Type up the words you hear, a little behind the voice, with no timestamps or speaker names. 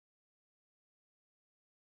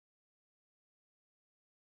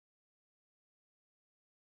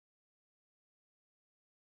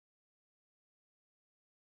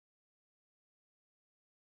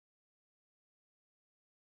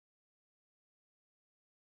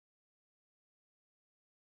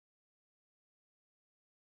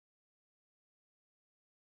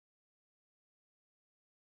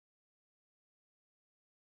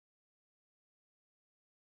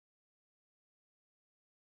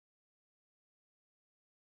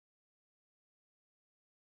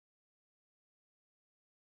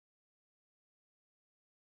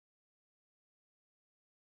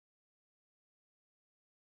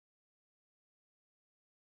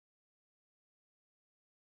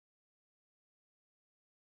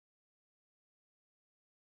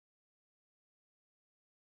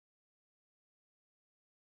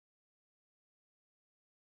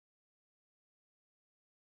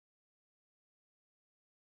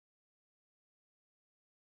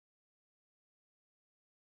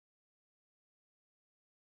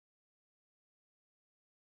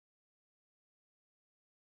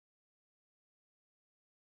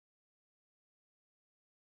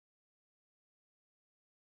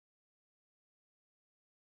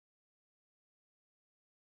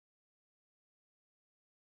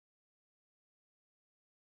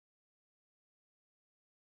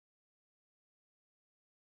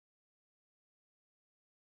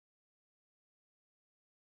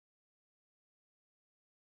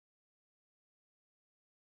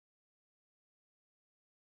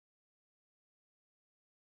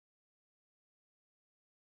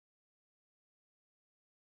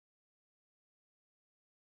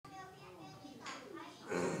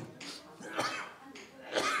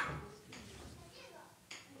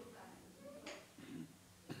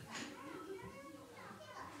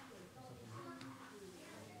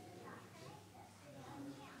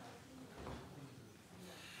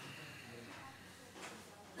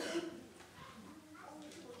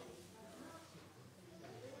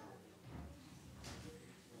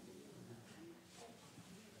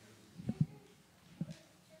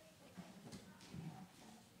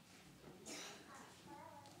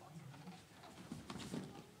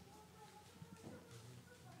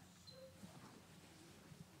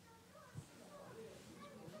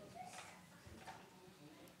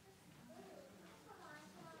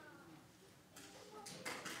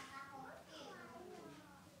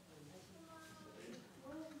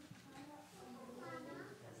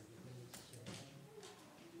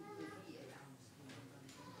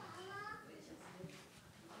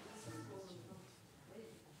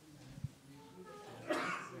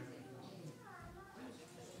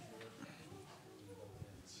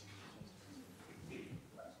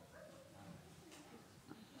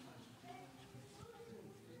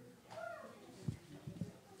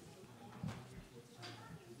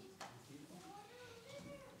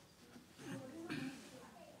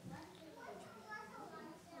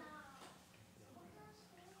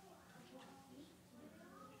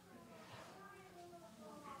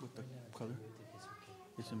the color?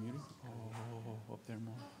 It's a muted? Oh, up there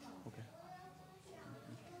more. Okay.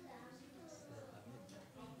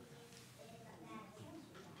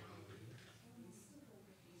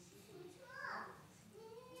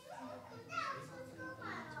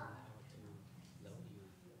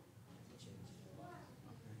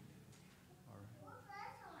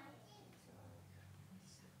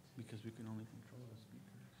 Because we can only control the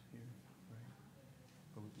speakers here, right?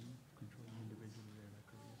 But we can control them individually there, like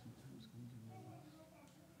Korea sometimes comes in with us.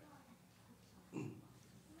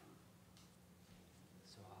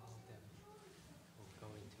 So all of them will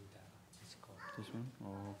go into that Discord. This one?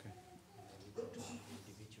 Oh, okay. And then we control them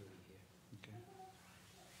individually here. Okay.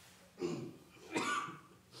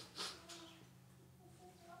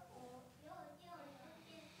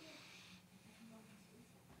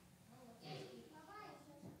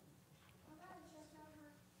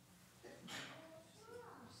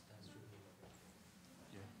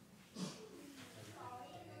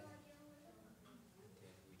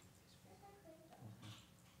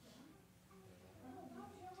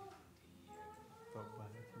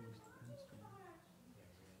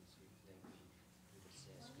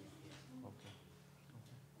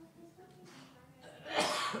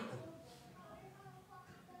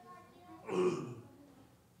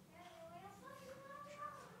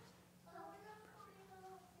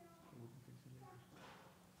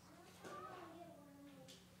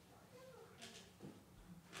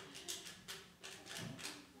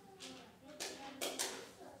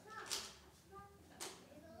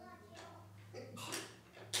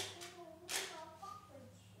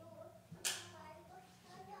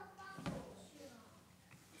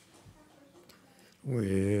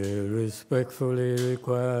 We respectfully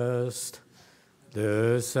request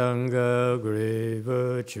the Sangha great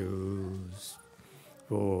virtues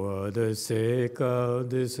for the sake of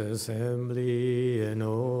this assembly and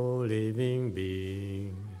all living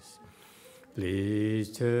beings.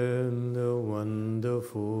 Please turn the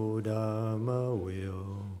wonderful Dharma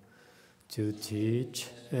wheel to teach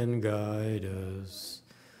and guide us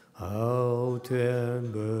how to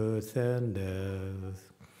end birth and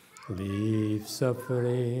death, leave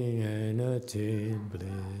suffering and attain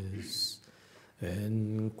bliss,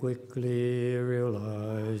 and quickly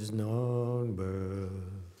realize non-birth.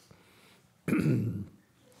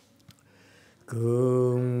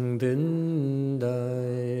 Cung tín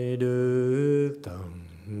đại đức tăng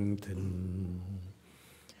thịnh,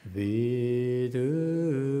 vì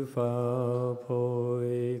thứ pháp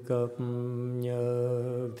hội cấp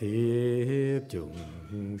nhất thiết chúng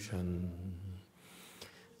sanh.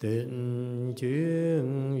 Tịnh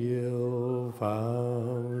chuyên diệu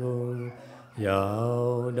pháp luân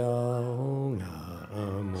giáo đạo ngã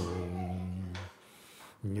mùng,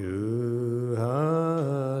 như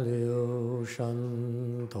há liêu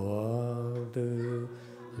sanh thoát tư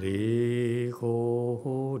lý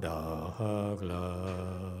khổ đạc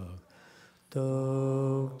lạc,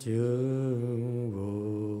 tốc chứng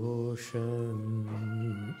vô sanh.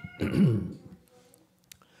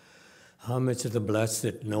 Homage to the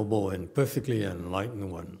Blessed, Noble, and Perfectly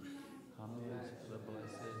Enlightened One.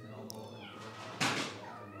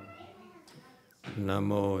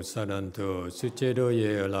 Namo Sadanto Suchedo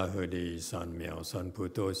Ye Alahadi San Miao San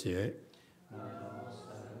Puto Xie.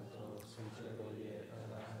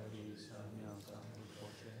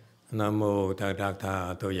 Namo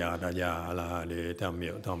Tadakta Toya Daya Alahadi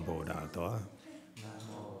Tamyo Tampo Datoa.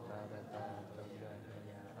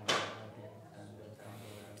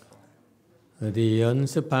 The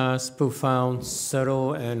unsurpassed, profound,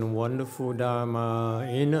 subtle, and wonderful Dharma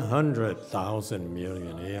in 100,000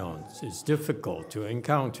 million aeons is difficult to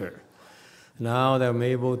encounter. Now that I'm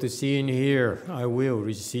able to see and hear, I will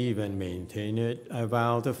receive and maintain it. I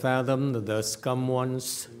vow to fathom the thus come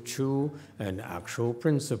one's true and actual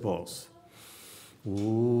principles.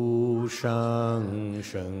 Wu shang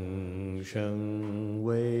sheng sheng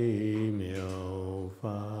wei miao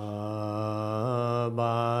fa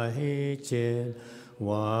bai jian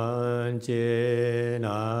wan jian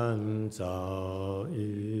an zao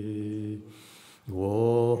yu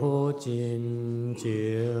wo jin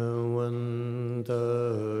jian wen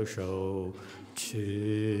de shou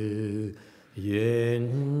qu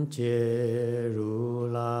yuan jie ru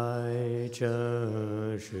lai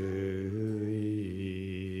zhen shi.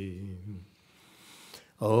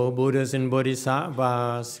 O Buddhas and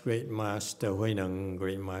Bodhisattvas, Great Master Huineng,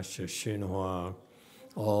 Great Master YongHua,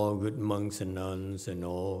 all good monks and nuns, and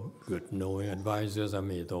all good knowing advisors,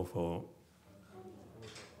 Emitofuo.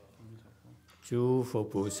 诸佛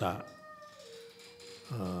菩萨，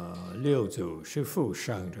六祖师父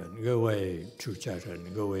上人，各位出家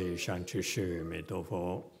人，各位善知识，弥陀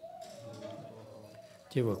佛。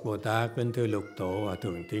Chư Phật Bồ Tát, kính thưa Lục Tổ, Hòa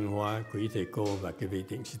Thượng Tiên Hóa, quý thầy cô và quý vị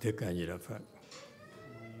thiện sư thức A Di Đà Phật.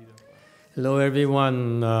 Hello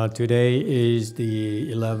everyone, today is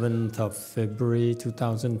the 11th of February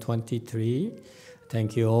 2023.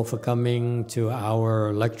 Thank you all for coming to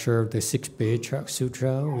our lecture of the 6th Patriarch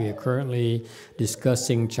Sutra. We are currently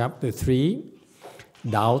discussing chapter 3,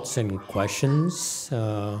 Doubts and Questions,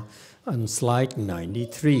 on slide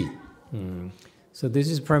 93. So this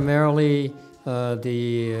is primarily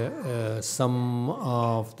some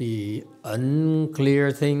of the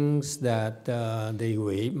unclear things that the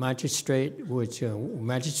Wei magistrate, which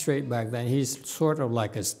magistrate back then, he's sort of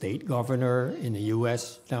like a state governor in the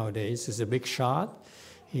U.S. nowadays. He's a big shot.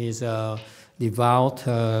 He's a devout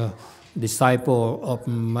disciple of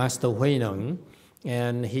Master Huineng,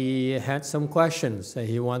 and he had some questions that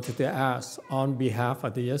he wanted to ask on behalf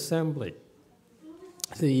of the assembly.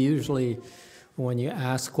 So usually, when you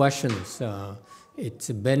ask questions, it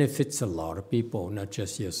benefits a lot of people, not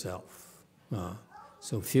just yourself.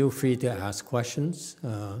 So feel free to ask questions,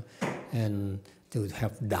 and to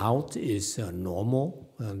have doubt is normal.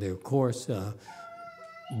 And of course,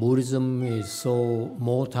 Buddhism is so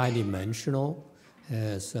multidimensional,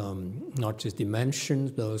 has not just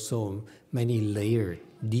dimensions, but also many layered,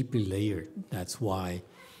 deeply layered. That's why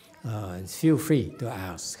feel free to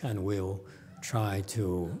ask, and we'll try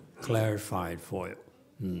to clarify it for you.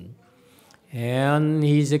 And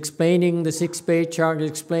he's explaining, the 6th Patriarch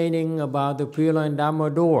explaining about the Pure Land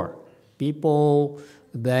Dharma door. People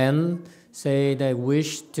then say they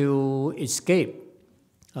wish to escape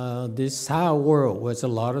this sour world where there's a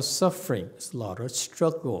lot of suffering, there's a lot of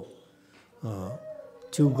struggle,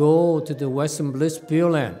 to go to the Western Bliss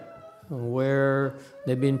Pure Land, where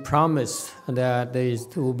they've been promised that there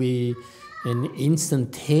will be an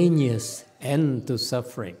instantaneous end to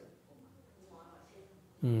suffering.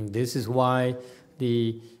 This is why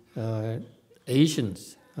the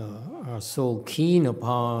Asians are so keen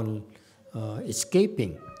upon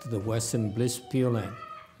escaping to the Western Bliss Pure Land.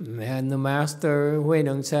 And the Master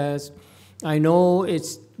Huineng says, I know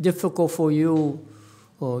it's difficult for you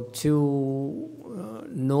to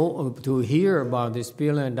hear about this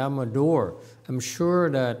Pure Land Dharma door. I'm sure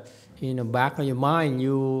that in the back of your mind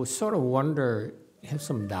you sort of wonder, have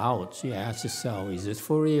some doubts. You ask yourself, is this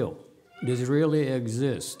for real? Does it really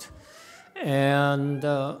exist? And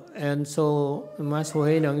so Master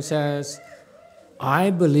Huineng says,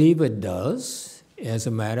 I believe it does. As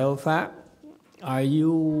a matter of fact, are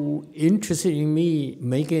you interested in me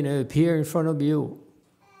making it appear in front of you?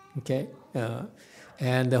 Okay?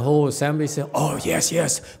 And the whole assembly said, oh, yes,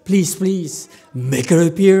 please, make it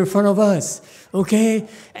appear in front of us. Okay?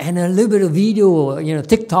 And a little bit of video,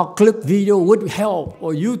 TikTok clip video would help,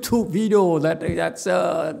 or YouTube video, that's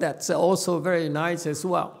also very nice as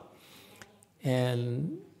well.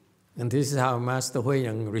 And this is how Master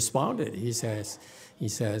Huineng responded. He says,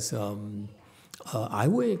 I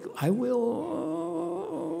will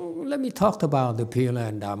let me talk about the Pure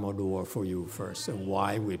Land Dharma door for you first, and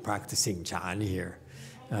why we're practicing Chan here.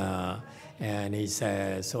 And he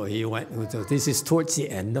says, so this is towards the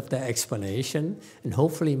end of the explanation, and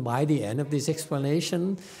hopefully by the end of this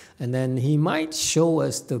explanation, and then he might show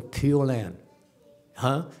us the Pure Land.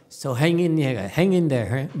 So hang in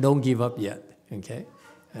there, don't give up yet, okay?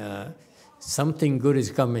 Something good is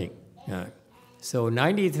coming. So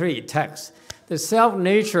 93, text. The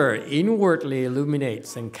self-nature inwardly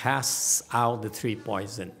illuminates and casts out the 3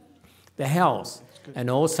 poison. The hells and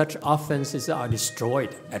all such offenses are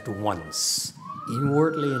destroyed at once.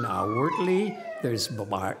 Inwardly and outwardly, there is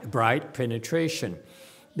bright penetration.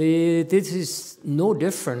 This is no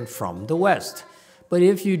different from the West. But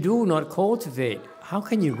if you do not cultivate, how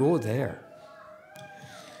can you go there?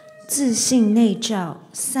 自性内照，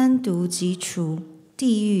三毒即除，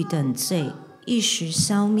地狱等罪一时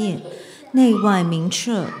消灭，内外明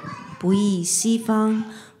彻，不异西方，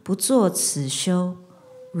不作此修，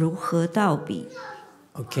如何道比？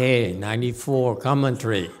 Okay, 94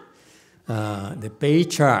 commentary. The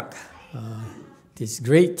Patriarch, this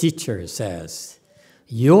great teacher says,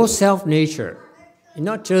 your self-nature,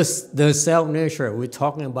 not just the self-nature, we're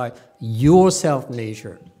talking about your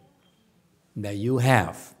self-nature that you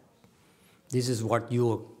have. This is what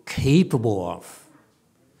you're capable of.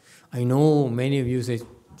 I know many of you say,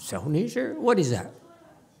 self-nature? What is that?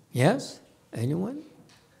 Yes? Anyone?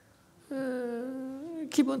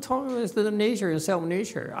 Keep on talking about the nature and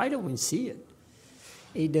self-nature. I don't even see it.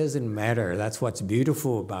 It doesn't matter. That's what's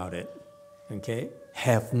beautiful about it. Okay?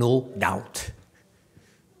 Have no doubt.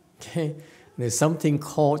 Okay? There's something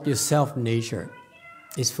called your self-nature.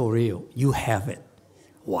 It's for real. You have it.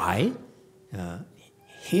 Why?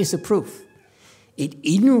 Here's the proof. it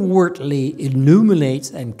inwardly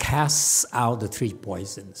illuminates and casts out the three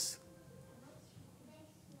poisons.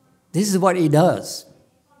 This is what it does.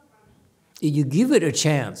 If you give it a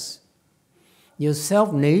chance, your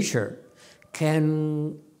self-nature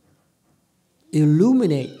can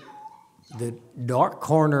illuminate the dark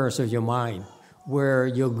corners of your mind where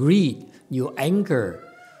your greed, your anger,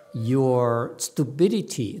 your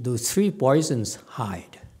stupidity, those three poisons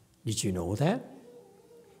hide. Did you know that?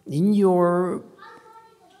 In your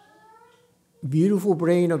beautiful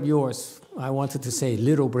brain of yours, I wanted to say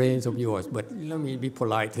little brains of yours, but let me be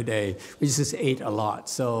polite today. We just ate a lot,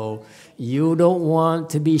 so you don't want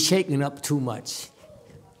to be shaken up too much.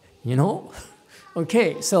 You know?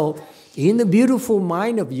 Okay, so in the beautiful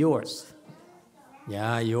mind of yours,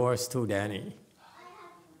 yeah, yours too, Danny.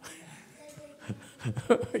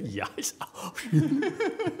 Yes.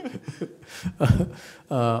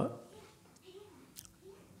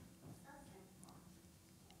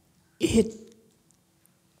 It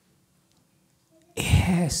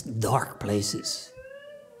has dark places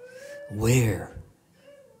where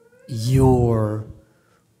your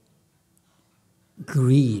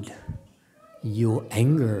greed, your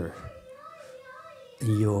anger,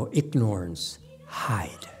 your ignorance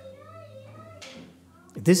hide.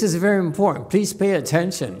 This is very important. Please pay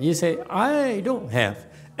attention. You say, I don't have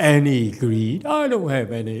any greed. I don't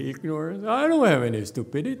have any ignorance. I don't have any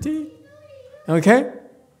stupidity. Okay?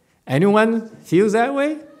 Anyone feels that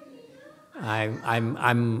way?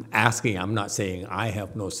 I'm asking. I'm not saying I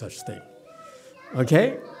have no such thing.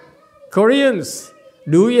 Okay? Koreans,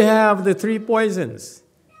 do you have the three poisons?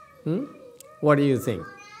 What do you think?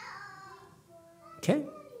 Okay?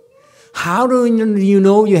 How do you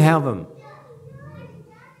know you have them?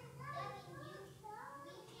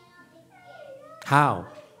 How?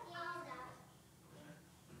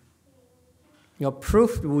 Your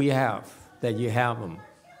proof we have that you have them.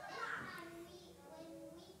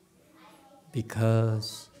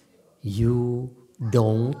 Because you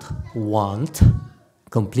don't want,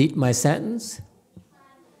 complete my sentence?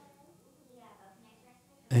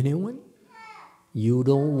 Anyone? You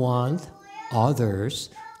don't want others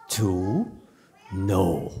to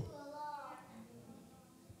know.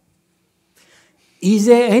 Is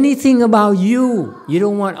there anything about you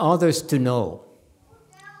don't want others to know?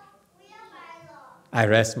 I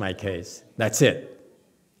rest my case. That's it.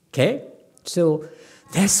 Okay? So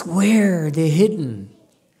that's where they're hidden.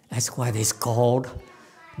 That's why it's called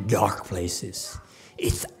dark places.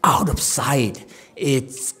 It's out of sight.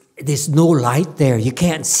 There's no light there. You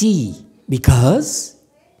can't see because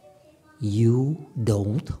you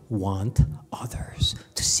don't want others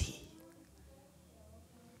to see.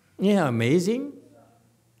 Yeah, amazing.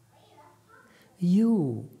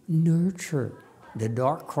 You nurture the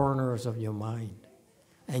dark corners of your mind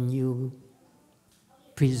and you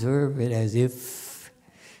preserve it as if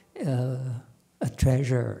a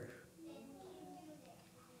treasure.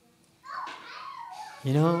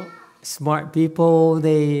 You know, smart people,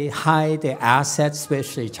 they hide their assets,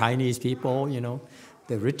 especially Chinese people, you know.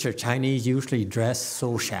 The richer Chinese usually dress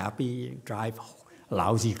so shabby, drive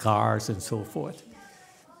lousy cars and so forth.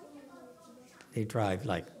 They drive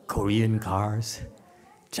like Korean cars,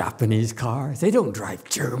 Japanese cars. They don't drive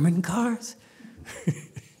German cars.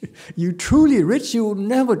 You truly rich, you will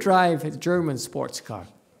never drive a German sports car.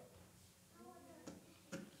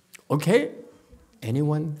 Okay?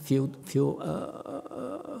 Anyone feel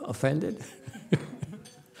offended?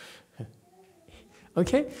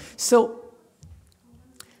 Okay? So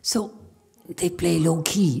they play low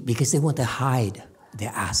key because they want to hide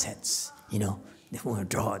their assets, you know. They want to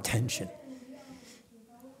draw attention.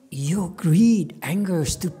 Your greed, anger,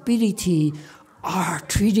 stupidity are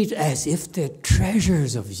treated as if they're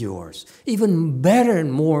treasures of yours. Even better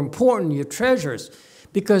and more important, your treasures.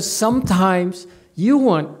 Because sometimes you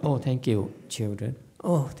want, oh, thank you, children.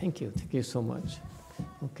 Oh, thank you so much.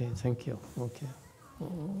 Okay, thank you, okay.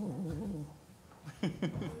 Oh,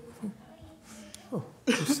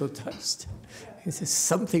 I'm so touched. There's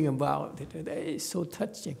something about it that is so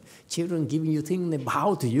touching. Children giving you things, they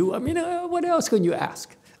bow to you. I mean, what else can you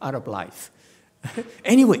ask out of life?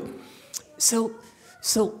 Anyway, so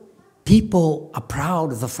people are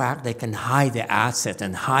proud of the fact they can hide their asset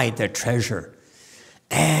and hide their treasure.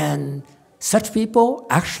 And such people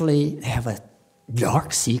actually have a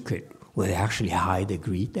dark secret where they actually hide the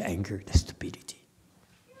greed, the anger, the stupidity.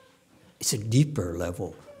 It's a deeper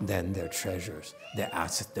level than their treasures, their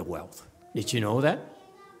assets, their wealth. Did you know that?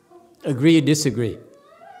 Agree or disagree?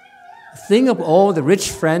 Think of all the rich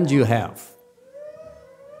friends you have.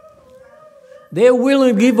 They're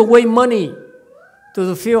willing to give away money to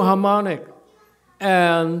the Philharmonic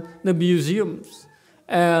and the museums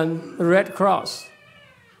and Red Cross.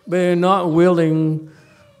 They're not willing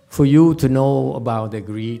for you to know about their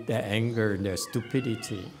greed, their anger, their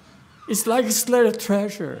stupidity. It's like it's like a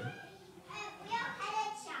treasure.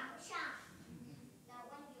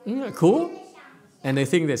 Isn't that cool? And they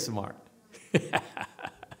think they're smart.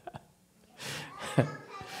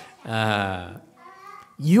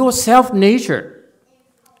 Your self-nature,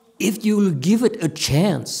 if you give it a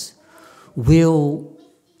chance, will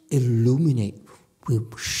illuminate, will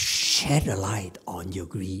shed a light on your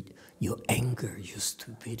greed, your anger, your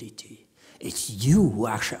stupidity. It's you who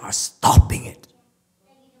actually are stopping it.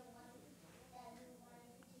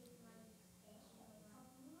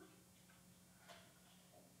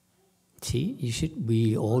 See, you should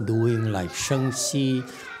be all doing like Shengxi,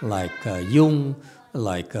 like Jung,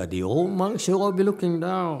 like the old monks should all be looking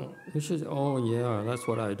down. You should, oh yeah, that's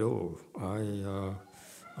what I do.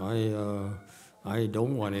 I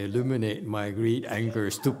don't want to illuminate my greed, anger,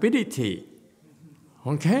 stupidity.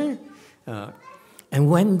 Okay? And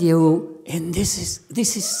when you, and this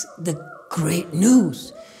is the great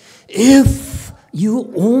news. If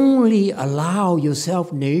you only allow your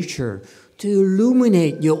self-nature to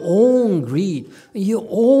illuminate your own greed, your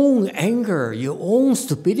own anger, your own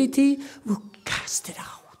stupidity, will cast it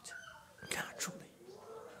out naturally.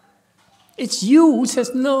 It's you who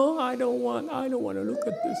says, no, I don't want to look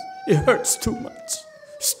at this. It hurts too much.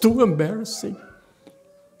 It's too embarrassing.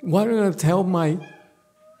 Why don't I tell my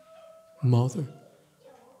mother?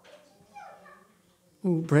 It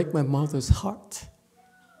will break my mother's heart.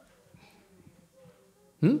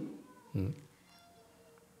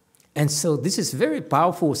 And so this is a very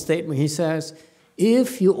powerful statement. He says,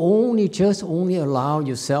 if you only allow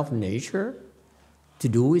your self-nature to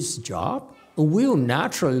do its job, it will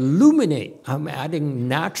naturally illuminate. I'm adding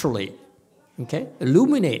naturally, okay?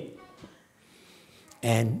 Illuminate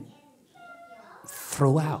and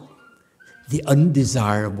throw out the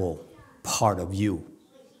undesirable part of you.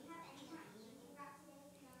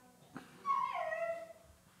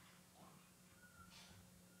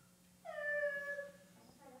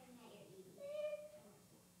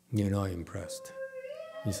 You're not impressed.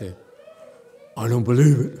 You say, I don't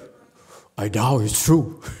believe it. I doubt it's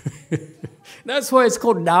true. That's why it's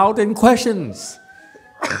called doubt and questions.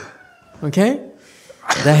 Okay?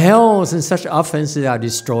 The hells and such offenses are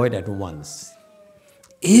destroyed at once.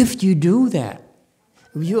 If you do that,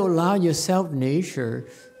 if you allow your self-nature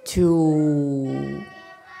to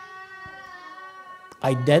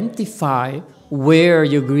identify where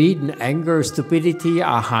your greed and anger, stupidity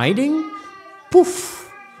are hiding, poof,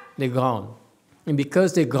 they're gone. And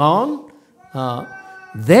because they're gone,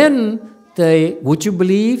 then would you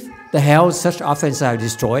believe the hell such offenses are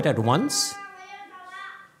destroyed at once?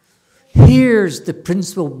 Here's the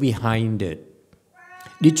principle behind it.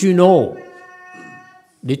 Did you know?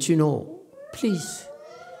 Did you know? Please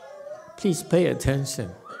pay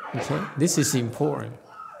attention. Okay? This is important.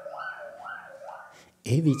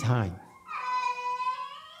 Every time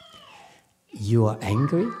you are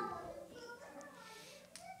angry,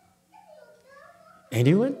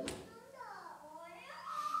 anyone?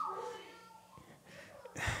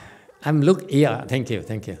 Yeah, thank you.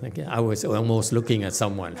 I was almost looking at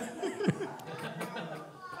someone.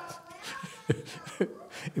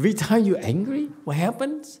 Every time you're angry, what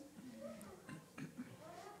happens?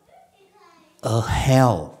 A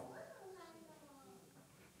hell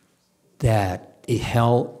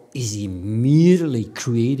is immediately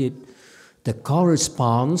created that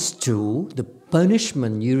corresponds to the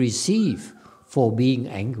punishment you receive for being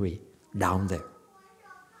angry down there,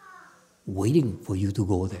 waiting for you to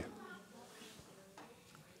go there.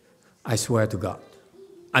 I swear to God.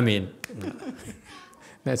 I mean,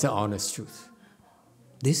 that's the honest truth.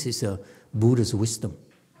 This is a Buddha's wisdom.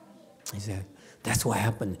 He said, that's what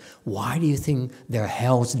happened. Why do you think there are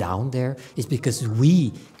hells down there? It's because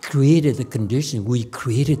we created the condition, we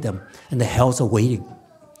created them, and the hells are waiting.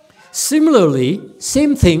 Similarly,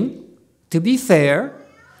 same thing, to be fair,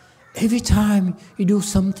 every time you do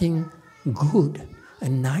something good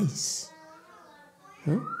and nice,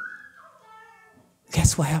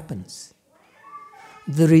 guess what happens?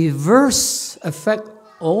 The reverse effect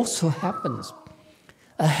also happens.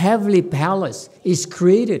 A heavenly palace is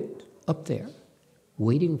created up there,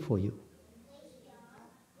 waiting for you.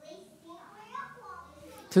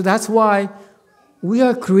 So that's why we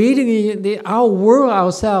are creating our world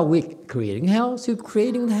ourselves. We're creating hells, we're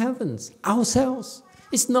creating the heavens ourselves.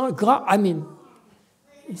 It's not God. I mean,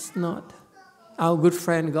 it's not our good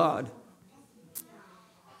friend God.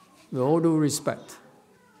 With all due respect.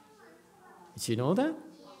 Did you know that?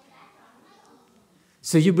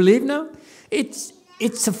 So you believe now? It's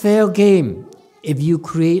a fair game. If you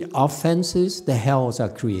create offenses, the hells are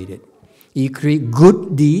created. You create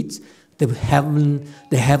good deeds, the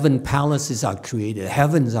heaven palaces are created,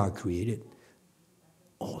 heavens are created.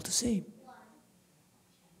 All the same.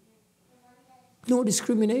 No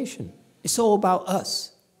discrimination. It's all about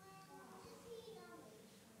us.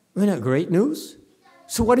 Isn't that great news?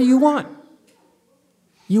 So what do you want?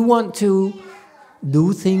 You want to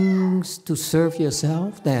do things to serve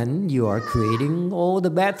yourself, then you are creating all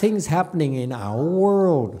the bad things happening in our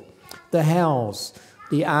world. The hells,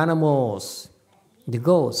 the animals, the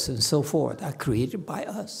ghosts, and so forth are created by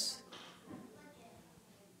us.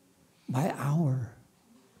 By our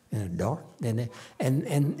dark. And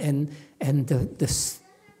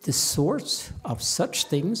the source of such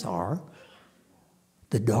things are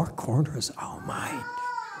the dark corners of our mind.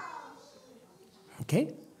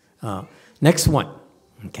 Okay? Next one.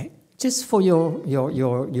 Okay? Just for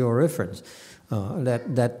your reference,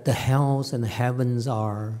 that the hells and the heavens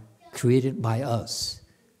are created by us.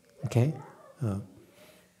 Okay?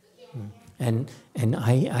 And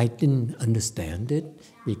I didn't understand it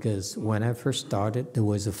because when I first started, there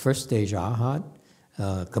was a first stage Arhat,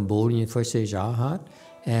 Cambodian first stage Arhat,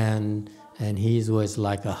 and he was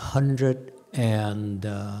like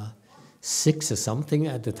 106 or something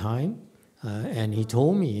at the time. And he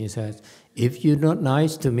told me, he says, if you're not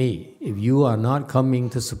nice to me, if you are not coming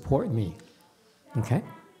to support me, okay,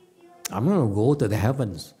 I'm going to go to the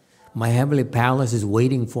heavens. My heavenly palace is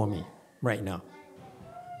waiting for me right now.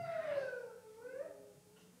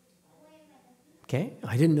 Okay,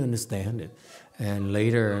 I didn't understand it. And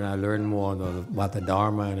later I learned more about the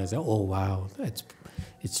Dharma, and I said, oh wow,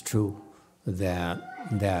 it's true that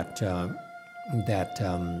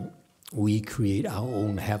we create our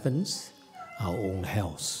own heavens, our own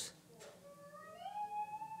hells,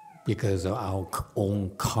 because of our own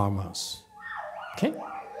karmas. Okay?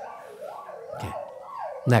 Okay.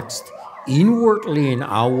 Next, inwardly and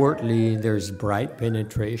outwardly there's bright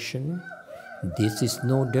penetration. This is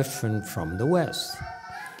no different from the West.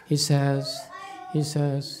 He says,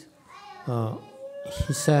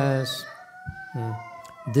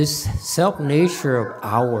 this self-nature of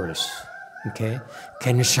ours, okay,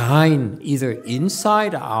 can shine either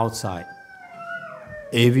inside or outside,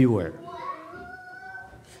 everywhere.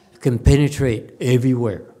 It can penetrate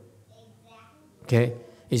everywhere. Okay?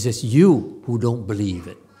 It's just you who don't believe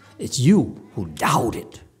it. It's you who doubt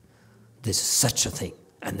it. There's such a thing.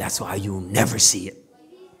 And that's why you never see it.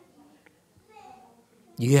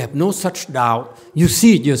 You have no such doubt. You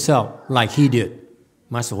see it yourself like he did.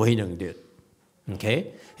 Master Huineng did.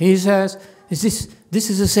 Okay? He says, this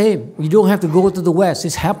is the same. You don't have to go to the West.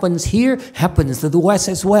 This happens here, happens to the West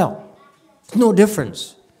as well. There's no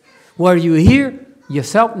difference. Where you're here, your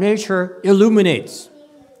self-nature illuminates.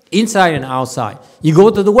 Inside and outside. You go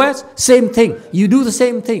to the West, same thing. You do the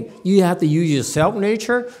same thing. You have to use your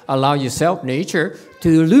self-nature, allow your self-nature to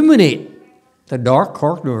illuminate the dark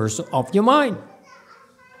corners of your mind.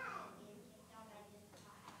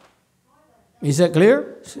 Is that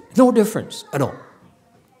clear? No difference at all.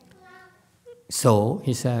 So,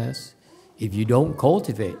 he says, if you don't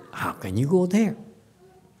cultivate, how can you go there?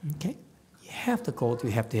 Okay? You have to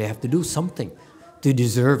cultivate, you have to do something to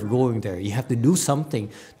deserve going there. You have to do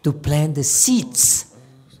something to plant the seeds.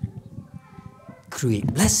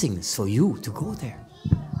 Create blessings for you to go there.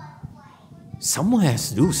 Someone has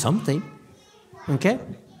to do something. Okay?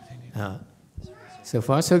 So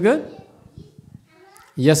far, so good?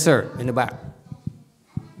 Yes, sir, in the back.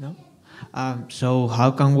 No? So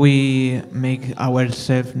how can we make our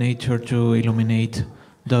self-nature to illuminate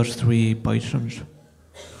those three poisons?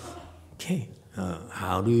 Okay.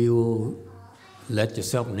 How do you let your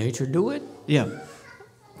self-nature do it? Yeah.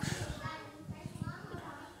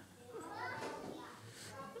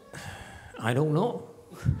 I don't know.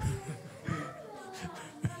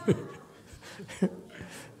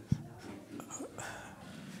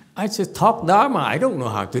 I just talk Dharma. I don't know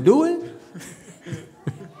how to do it.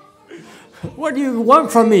 What do you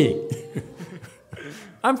want from me?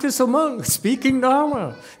 I'm just a monk speaking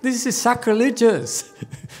Dharma. This is sacrilegious.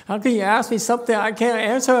 How can you ask me something I can't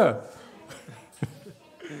answer?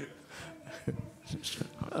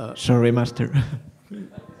 Sorry, Master.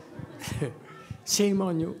 Shame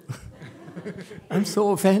on you. I'm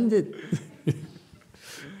so offended.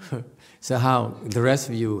 So how, the rest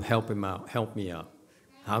of you help him out, help me out.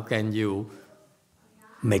 How can you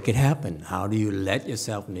make it happen? How do you let your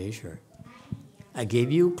self-nature? I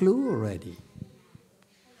gave you a clue already.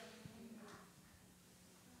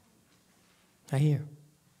 I hear.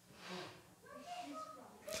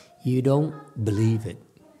 You don't believe it.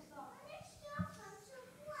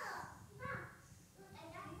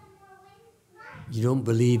 You don't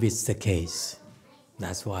believe it's the case.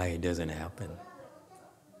 That's why it doesn't happen.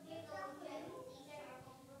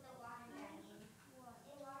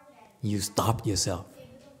 You stop yourself.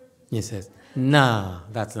 You say, nah,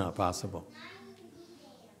 that's not possible.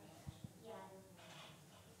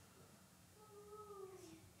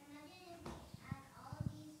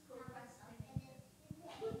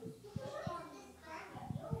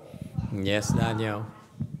 Yes, Daniel.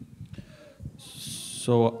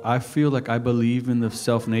 So I feel like I believe in the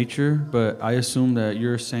self-nature, but I assume that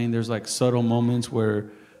you're saying there's like subtle moments where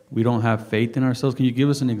we don't have faith in ourselves. Can you give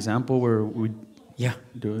us an example where we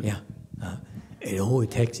do it? Yeah. And all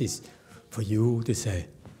it takes is for you to say,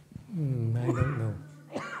 I don't know.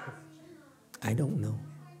 I don't know.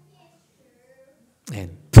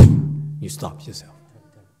 And you stop yourself.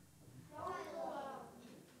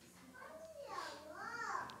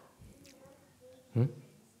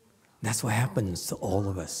 That's what happens to all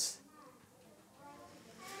of us.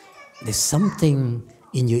 There's something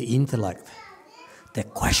in your intellect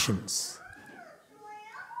that questions.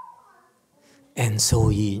 And so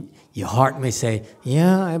your heart may say,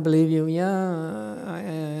 yeah, I believe you.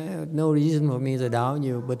 Yeah, no reason for me to doubt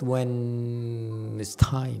you. But when it's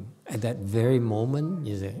time, at that very moment,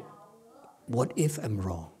 you say, what if I'm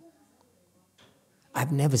wrong?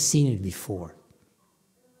 I've never seen it before.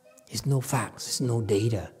 There's no facts, there's no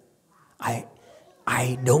data.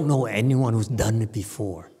 I don't know anyone who's done it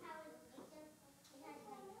before.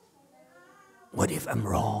 What if I'm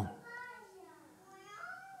wrong?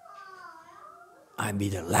 I'd be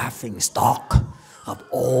the laughing stock of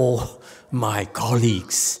all my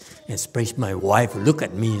colleagues, especially my wife, who look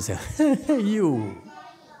at me and say, you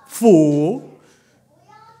fool.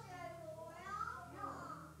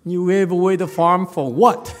 You gave away the farm for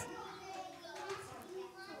what?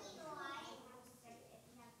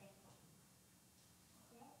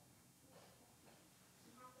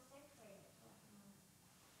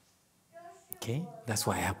 Okay, that's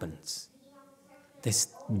what happens. There's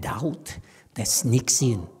doubt that sneaks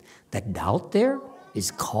in. That doubt there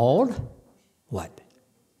is called what?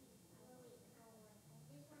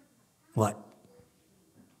 What?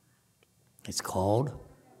 It's called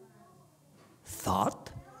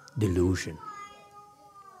thought delusion.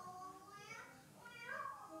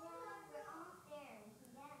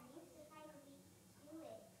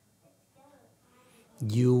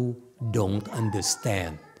 You don't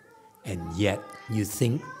understand, and yet you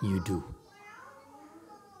think you do.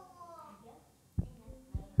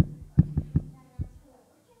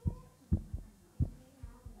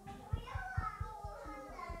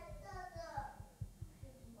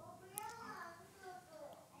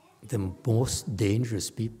 The most dangerous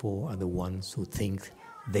people are the ones who think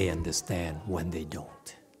they understand when they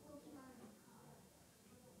don't.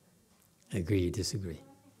 Agree, disagree?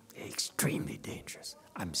 They're extremely dangerous.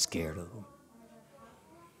 I'm scared of them.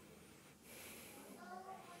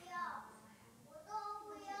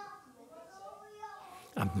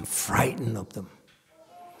 I'm frightened of them.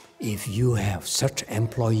 If you have such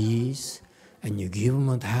employees and you give them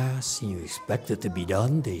a task and you expect it to be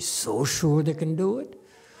done, they're so sure they can do it,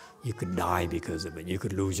 you could die because of it. You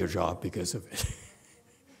could lose your job because of it.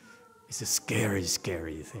 It's a scary,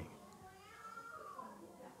 scary thing.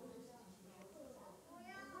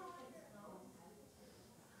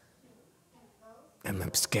 And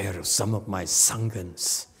I'm scared of some of my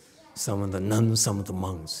sanghas, some of the nuns, some of the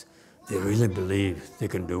monks. They really believe they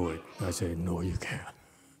can do it. I say, no, you can't.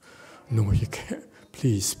 No, you can't.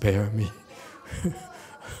 Please spare me.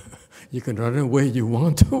 You can run away you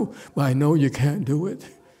want to, but I know you can't do it.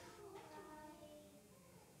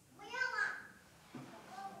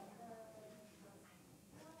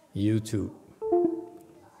 YouTube.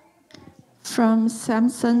 From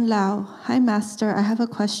Samson Lau. Hi, Master. I have a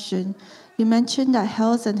question. You mentioned that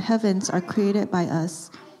hells and heavens are created by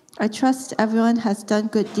us. I trust everyone has done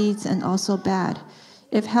good deeds and also bad.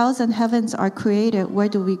 If hells and heavens are created, where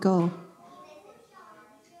do we go?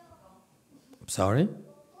 Sorry?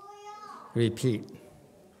 Repeat.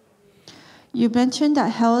 You mentioned that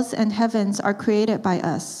hells and heavens are created by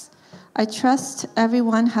us. I trust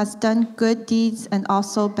everyone has done good deeds and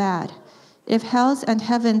also bad. If hells and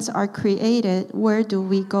heavens are created, where do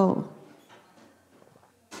we go?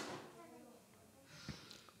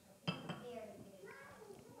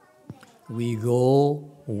 We go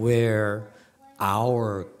where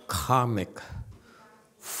our karmic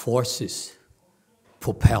forces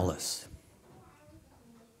propel us.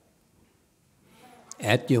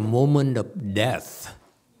 At your moment of death,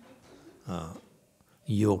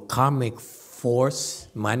 your karmic force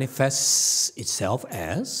manifests itself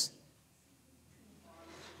as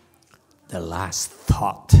the last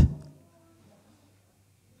thought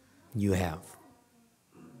you have.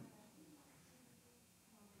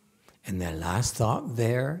 And the last thought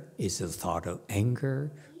there is a thought of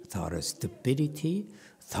anger, thought of stupidity,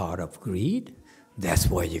 thought of greed. That's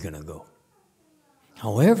where you're going to go.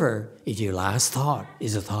 However, if your last thought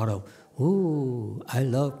is a thought of, ooh, I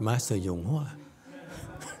love Master YongHua.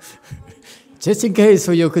 Just in case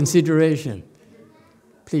for your consideration.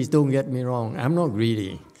 Please don't get me wrong. I'm not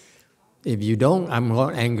greedy. If you don't, I'm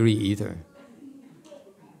not angry either.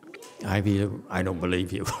 I don't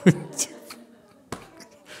believe you.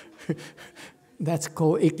 That's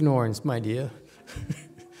called ignorance, my dear.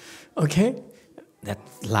 Okay? That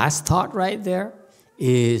last thought right there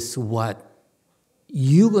is what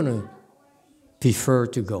you're going to prefer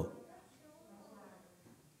to go.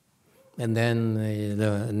 And then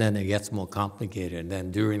it gets more complicated. And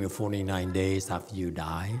then during the 49 days after you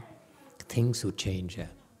die, things will change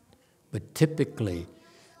that. But typically,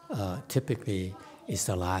 it's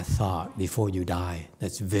the last thought before you die.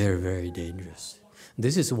 That's very, very dangerous.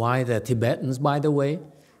 This is why the Tibetans, by the way,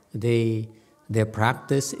 their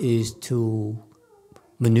practice is to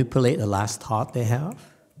manipulate the last thought they have.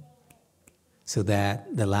 So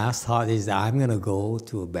that the last thought is, I'm going to go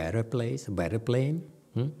to a better place, a better plane.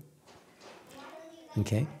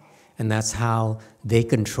 Okay? And that's how they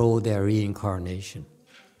control their reincarnation.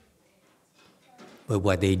 But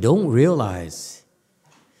what they don't realize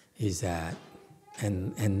is that,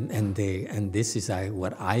 and this is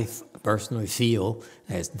what I personally feel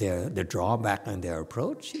as the drawback on their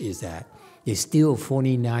approach, is that there's still a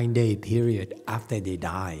 49-day period after they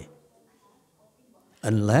die.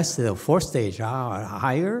 Unless the fourth stage are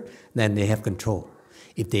higher, then they have control.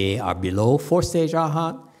 If they are below fourth stage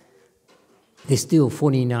arhat, there's still a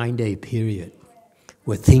 49-day period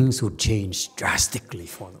where things will change drastically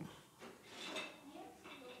for them.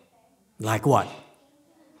 Like what?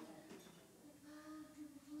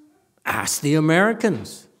 Ask the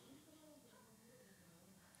Americans.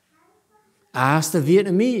 Ask the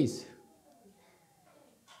Vietnamese.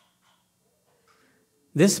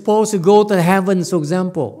 They're supposed to go to heaven, for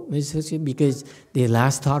example, because the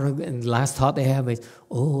last thought they have is,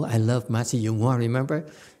 oh, I love Master YongHua, remember?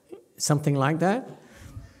 Something like that.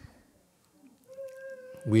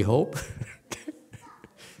 We hope.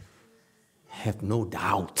 Have no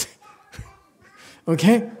doubt.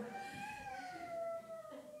 Okay?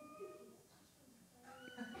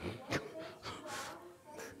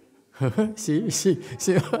 See,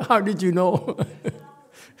 how did you know?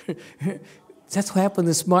 That's what happened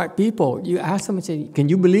to smart people. You ask them and say, can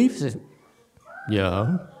you believe? Say,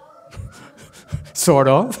 yeah. Sort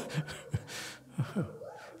of.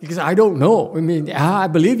 Because I don't know. I mean, I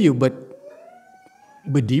believe you, but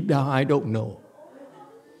deep down I don't know.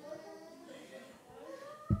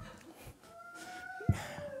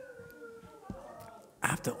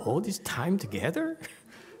 After all this time together?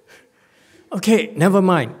 Okay, never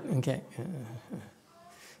mind. Okay.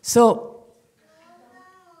 So,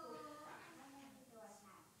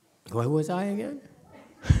 where was I again?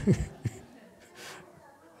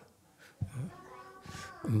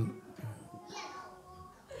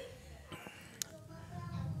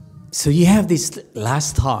 So you have this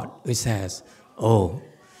last thought which says, oh,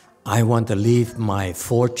 I want to leave my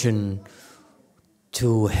fortune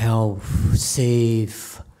to help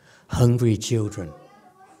save hungry children.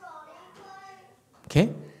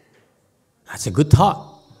 Okay? That's a good thought.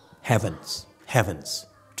 Heavens,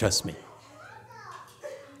 trust me.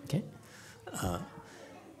 Okay?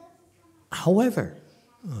 However,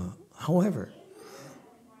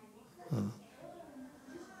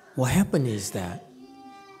 what happened is that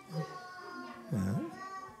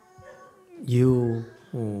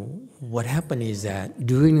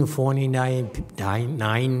during the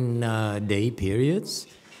 49-day periods,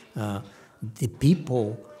 the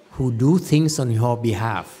people who do things on your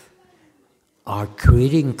behalf are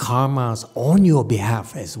creating karmas on your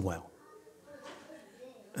behalf as well.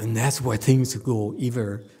 And that's where things go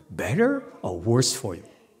either better or worse for you.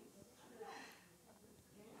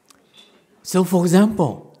 So, for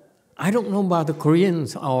example, I don't know about the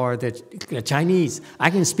Koreans or the Chinese. I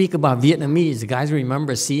can speak about Vietnamese. The guys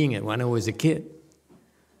remember seeing it when I was a kid.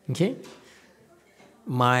 Okay?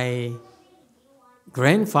 My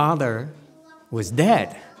grandfather was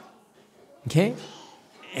dead. Okay?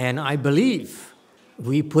 And I believe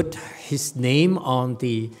we put his name on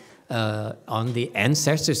the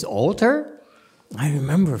ancestors' altar. I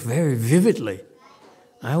remember very vividly.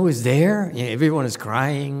 I was there, everyone is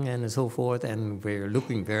crying and so forth, and we're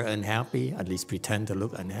looking very unhappy, at least pretend to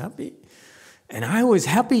look unhappy. And I was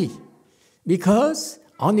happy because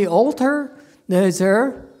on the altar there's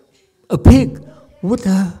a pig with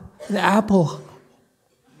the apple.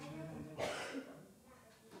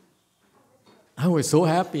 I was so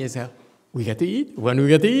happy. I said, we get to eat. When we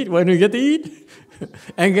get to eat? When we get to eat?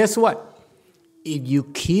 And guess what? If you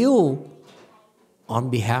kill on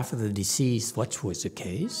behalf of the deceased, what was the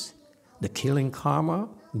case? The killing karma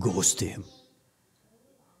goes to him.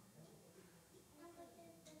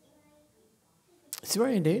 It's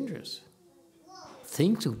very dangerous.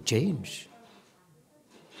 Things will change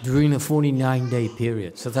during the 49-day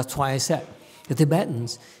period. So that's why I said, the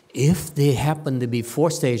Tibetans, if they happen to be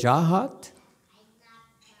 4-stage Arhat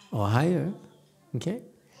or higher, okay,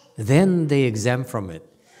 then they exempt from it.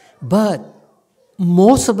 But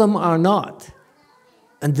most of them are not.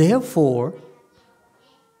 And therefore,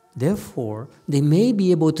 they may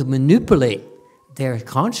be able to manipulate their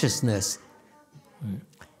consciousness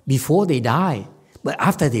before they die. But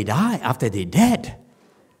after they die, after they're dead,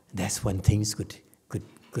 that's when things could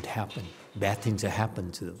happen. Bad things will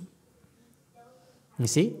happen to them. You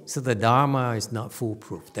see? So the Dharma is not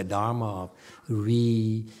foolproof. The Dharma of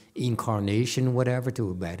reincarnation, whatever,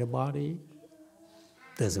 to a better body,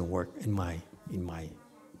 doesn't work in my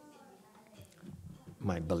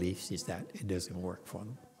beliefs is that it doesn't work for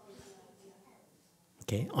them.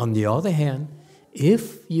 Okay? On the other hand,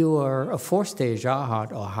 if you are a 4-stage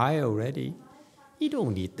Arhat or higher already, you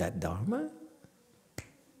don't need that Dharma.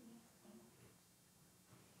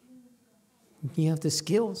 You have the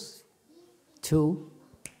skills to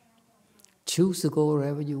choose to go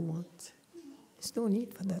wherever you want. There's no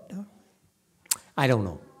need for that Dharma. I don't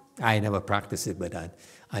know. I never practiced it, but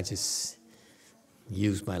I just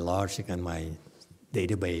use my logic and my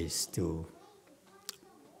database to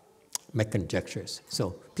make conjectures.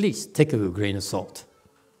 So please take it with a grain of salt.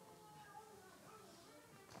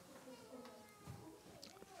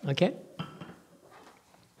 Okay?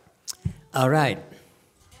 All right.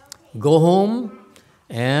 Go home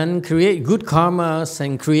and create good karmas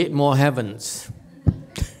and create more heavens.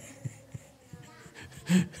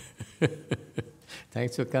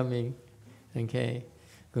 Thanks for coming. Okay.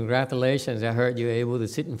 Congratulations. I heard you were able to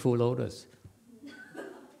sit in full lotus.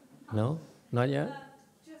 No? Not yet?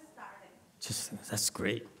 Just started. That's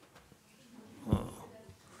great. Oh.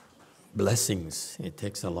 Blessings. It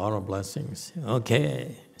takes a lot of blessings.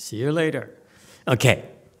 Okay. See you later. Okay.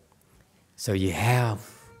 So you have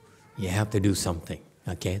to do something,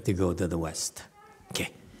 okay, to go to the West. Okay.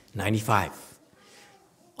 95.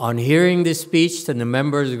 On hearing this speech, the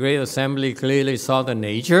members of the Great Assembly clearly saw the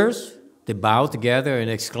natures. They bowed together and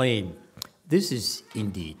exclaimed, "This is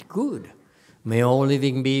indeed good. May all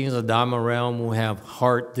living beings of the Dharma realm who have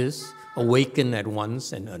heard this awaken at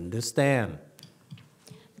once and understand."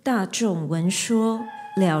 大众闻说，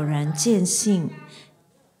了然见性，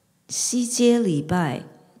悉皆礼拜，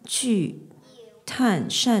具叹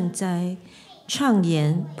善哉，畅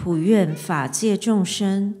言普愿法界众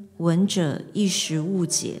生，闻者一时悟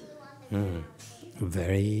解。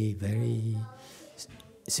Very, very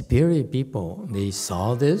superior people. They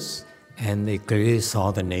saw this and they clearly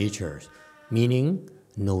saw the natures, meaning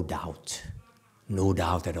no doubt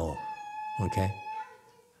at all. Okay?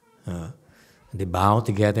 They bowed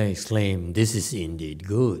together and exclaimed, "This is indeed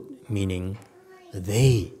good," meaning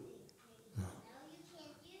they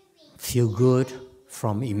feel good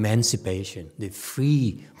from emancipation. They're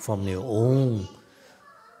free from their own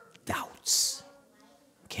doubts.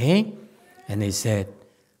 Okay? And they said,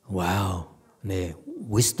 wow, their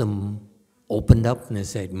wisdom opened up and they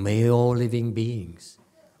said, may all living beings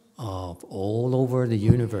of all over the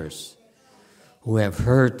universe who have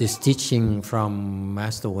heard this teaching from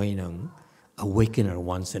Master Huineng awaken at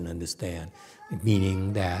once and understand,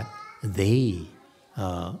 meaning that they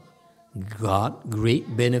got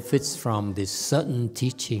great benefits from this certain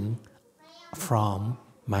teaching from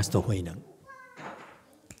Master Huineng.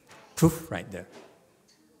 Proof right there.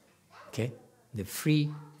 Okay? They're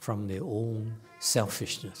free from their own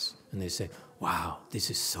selfishness. And they say, wow, this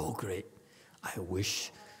is so great. I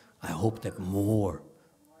hope that more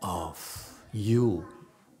of you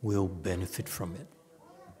will benefit from it.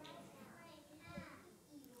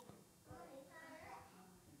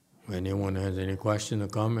 Anyone has any question or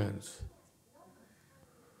comments?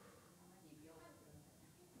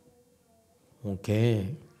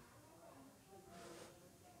 Okay.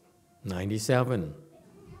 97.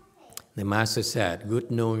 The Master said,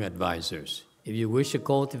 good knowing advisors, if you wish to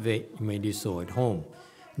cultivate, you may do so at home.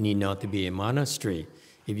 Need not to be a monastery.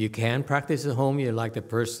 If you can practice at home, you're like the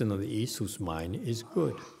person of the East whose mind is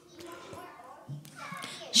good.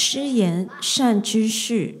 师言善知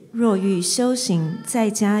识，若欲修行，在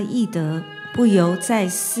家易得，不由在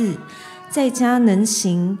寺。在家能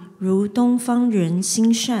行，如东方人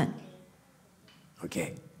心善。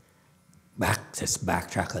 Okay, let's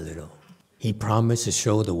backtrack a little. He promised to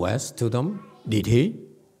show the West to them, Did he?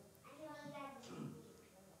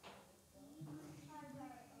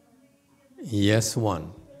 Yes,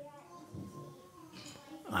 one.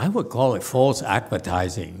 I would call it false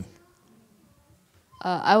advertising.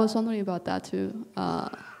 I was wondering about that too. I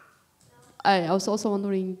was also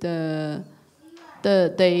wondering they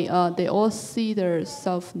all see their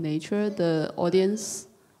self nature, the audience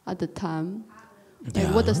at the time. Yeah.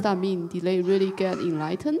 And what does that mean? Did they really get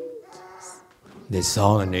enlightened? They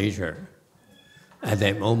saw the nature. At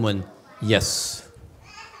that moment, yes.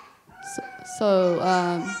 So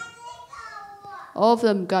all of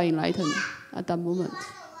them got enlightened at that moment.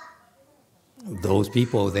 Those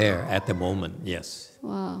people there at the moment, yes.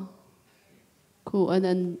 Wow. Cool. And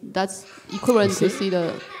then that's equivalent to see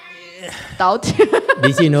the doubt.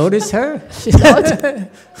 Did you notice her?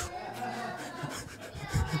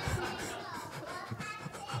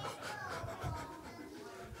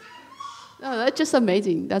 No, that's just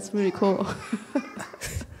amazing. That's really cool.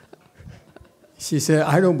 She said,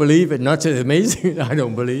 I don't believe it. Not just amazing, I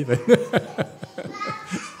don't believe it.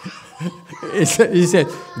 He said,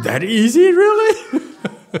 that easy, really?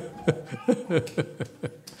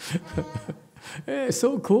 It's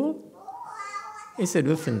so cool. It's a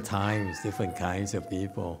different times, different kinds of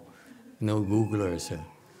people. No Googlers.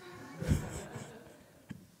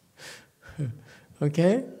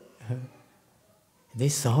 Okay? They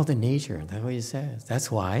saw the nature. That's what he says. That's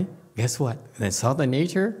why, guess what? They saw the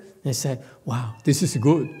nature, they said, wow, this is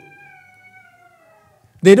good.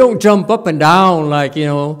 They don't jump up and down like,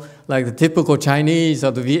 like the typical Chinese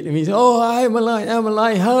or the Vietnamese. Oh, I'm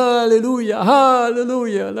alive, hallelujah,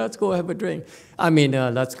 hallelujah. Let's go have a drink.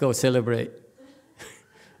 Let's go celebrate.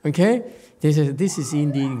 Okay? They said, this is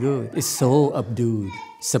indeed good. It's so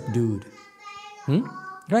subdued.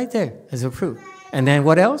 Right there as a proof. And then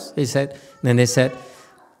what else? They said,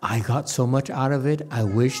 I got so much out of it, I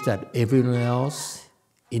wish that everyone else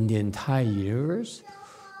in the entire universe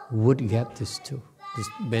would get this too, this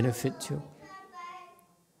benefit too.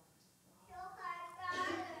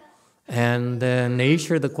 And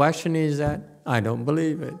nature, the question is that, I don't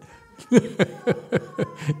believe it.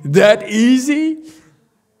 That easy?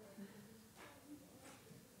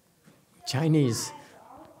 Chinese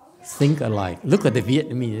think alike. Look at the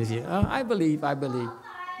Vietnamese. Oh, I believe.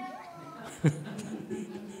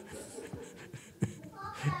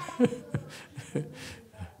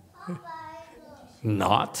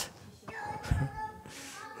 Not.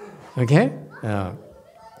 Okay?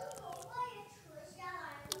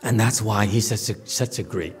 And that's why he's such a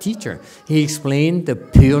great teacher. He explained the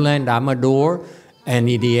Pure Land Dharma door, and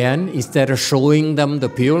in the end, instead of showing them the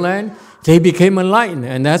Pure Land, they became enlightened.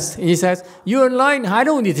 And he says, you're enlightened, I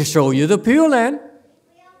don't need to show you the Pure Land.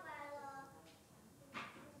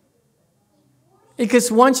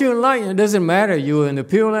 Because once you're enlightened, it doesn't matter you're in the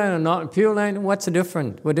Pure Land or not in Pure Land. What's the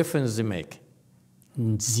difference? What difference does it make?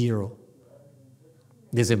 Zero.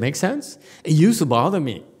 Does it make sense? It used to bother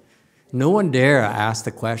me. No one dare ask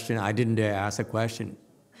the question. I didn't dare ask the question.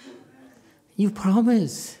 You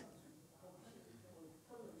promise.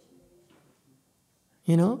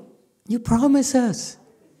 You promised us.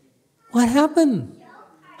 What happened?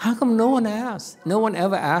 How come no one asked? No one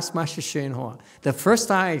ever asked Master YongHua. The first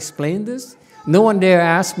time I explained this, no one dare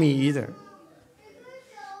ask me either.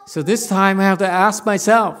 So this time I have to ask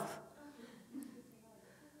myself.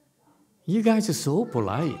 You guys are so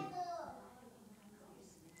polite.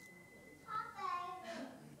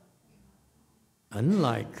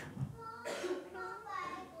 Unlike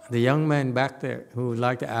the young man back there who would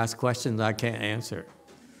like to ask questions I can't answer.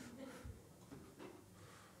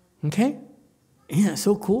 Okay? Yeah,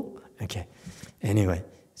 so cool. Okay. Anyway,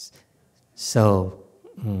 so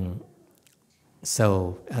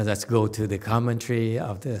let's go to the commentary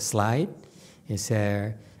of the slide. He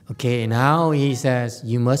said, okay, now he says,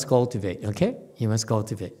 you must cultivate, okay? You must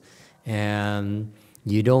cultivate. And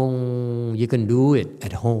you can do it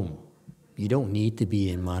at home. You don't need to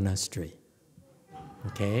be in monastery,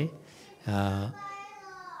 okay?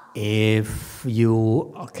 If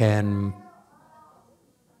you can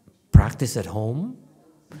practice at home,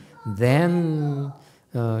 then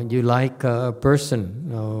you like a person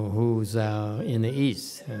who's in the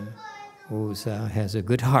East, who has a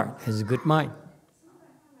good heart, has a good mind.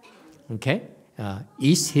 Okay?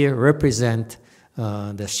 East here represent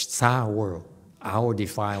the Sa world, our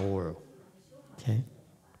defiled world. Okay?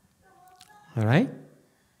 All right?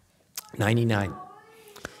 99.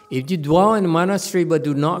 If you dwell in a monastery but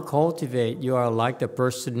do not cultivate, you are like the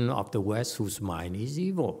person of the West whose mind is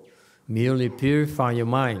evil. Merely purify your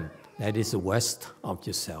mind. That is the West of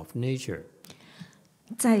your self-nature.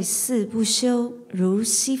 在四不修，如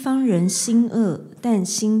西方人心恶，但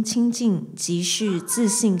心清净，即是自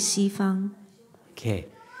性西方。 Okay,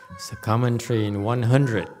 it's a commentary in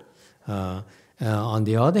 100. On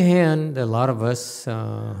the other hand, a lot of us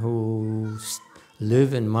who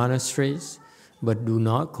live in monasteries but do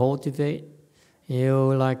not cultivate,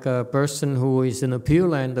 like a person who is in a Pure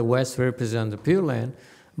Land, the West represents the Pure Land,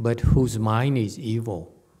 but whose mind is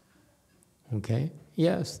evil. Okay?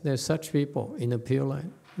 Yes, there's such people in the Pure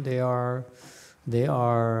Land. They are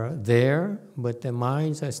there, but their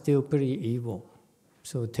minds are still pretty evil.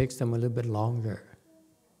 So it takes them a little bit longer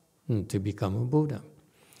to become a Buddha.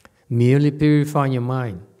 Merely purify your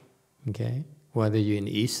mind, okay? Whether you're in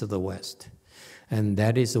the East or the West. And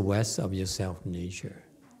that is the West of your self-nature.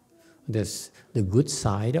 There's the good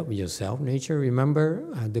side of your self-nature. Remember,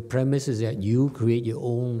 the premise is that you create your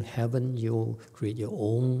own heaven, you create your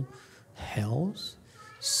own hells.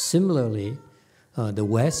 Similarly, the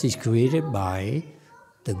West is created by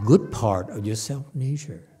the good part of your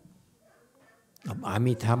self-nature, of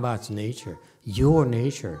Amitabha's nature, your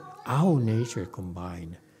nature, our nature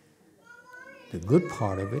combined. The good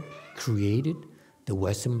part of it created the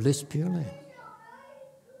Western Bliss Pure Land.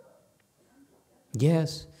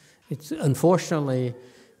 Yes, it's unfortunately,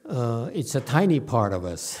 it's a tiny part of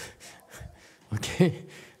us, okay?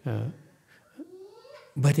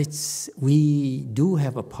 But we do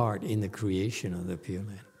have a part in the creation of the Pure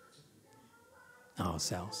Land,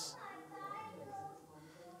 ourselves.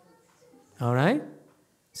 All right?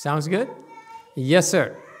 Sounds good? Yes,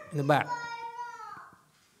 sir. In the back.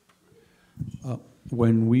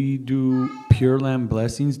 When we do Pure Land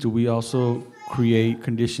blessings, do we also create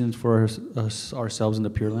conditions for ourselves in the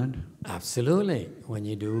Pure Land? Absolutely. When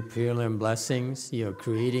you do Pure Land blessings, you're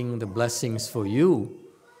creating the blessings for you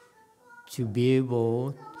to be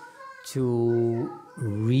able to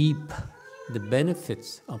reap the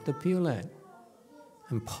benefits of the Pure Land.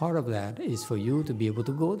 And part of that is for you to be able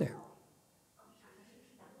to go there.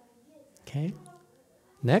 Okay?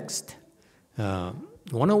 Next,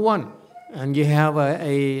 101. And you have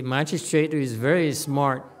a magistrate who is very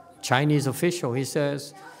smart, Chinese official. He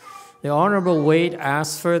says, the Honorable Wade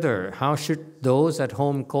asks further, how should those at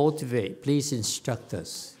home cultivate? Please instruct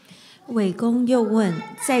us. 韦公又问，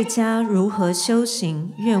在家如何修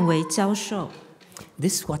行？愿为教授。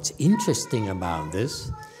 This what's interesting about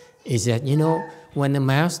this is that, when the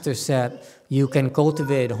master said, you can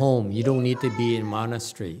cultivate at home, you don't need to be in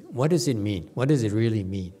monastery. What does it mean? What does it really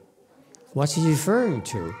mean? What he's referring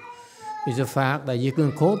to is the fact that you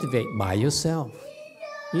can cultivate by yourself.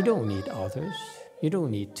 You don't need others. You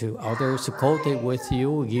don't need others to cultivate with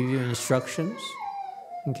you, give you instructions.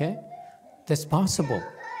 Okay? That's possible.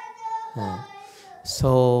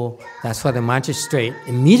 So that's why the magistrate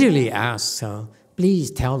immediately asks,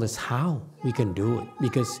 please tell us how we can do it.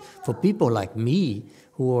 Because for people like me,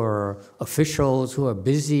 who are officials, who are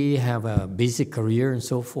busy, have a busy career and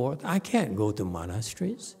so forth, I can't go to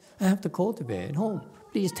monasteries. I have to cultivate at home.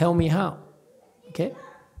 Please tell me how. Okay?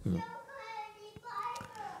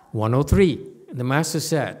 103. The Master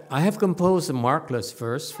said, I have composed a markless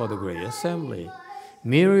verse for the Great Assembly.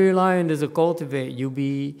 Merely relying to cultivate, you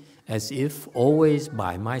be as if always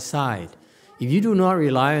by my side. If you do not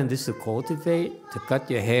rely on this to cultivate, to cut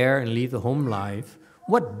your hair and leave the home life,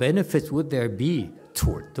 what benefits would there be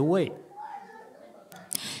toward the way?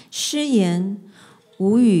 诗言：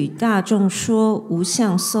吾与大众说无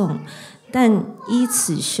相颂，但依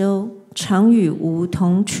此修，常与吾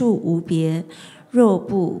同处无别。若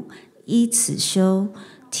不依此修，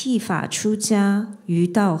剃发出家，于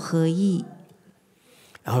道何益？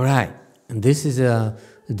 All right, and this is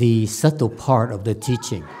the subtle part of the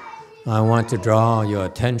teaching I want to draw your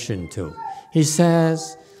attention to. He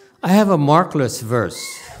says, I have a markless verse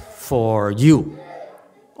for you,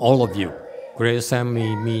 all of you. Great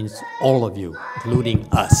Assembly means all of you, including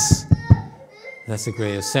us. That's the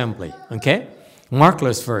Great Assembly, okay?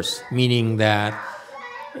 Markless verse, meaning that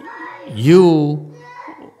you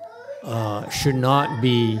should not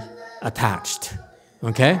be attached,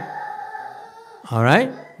 okay? All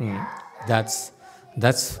right? That's,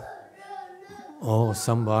 oh,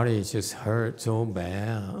 somebody just hurt so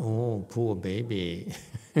bad. Oh, poor baby.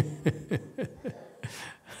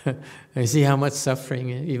 You see how much suffering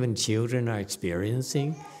even children are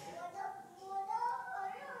experiencing?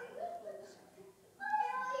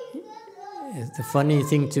 The funny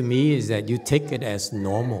thing to me is that you take it as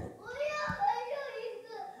normal.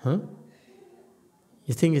 Huh?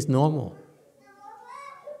 You think it's normal.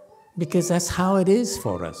 Because that's how it is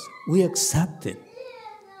for us. We accept it.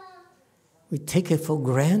 We take it for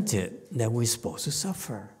granted that we're supposed to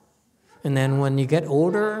suffer. And then when you get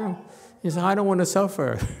older, He said, I don't want to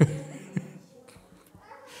suffer.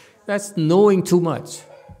 That's knowing too much.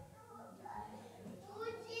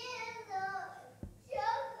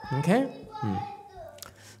 Okay?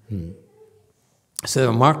 So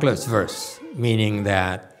a markless verse, meaning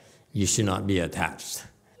that you should not be attached.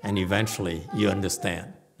 And eventually you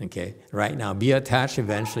understand. Okay? Right now, be attached,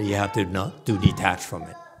 eventually you have to detach from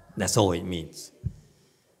it. That's all it means.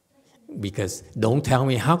 Because don't tell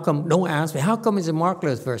me, don't ask me, how come it's a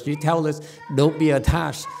markless verse? You tell us, don't be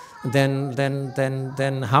attached, then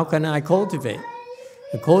how can I cultivate?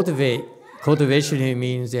 Cultivation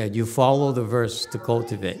means that you follow the verse to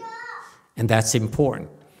cultivate. And that's important.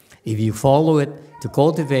 If you follow it to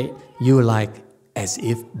cultivate, you're like as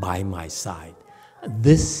if by my side.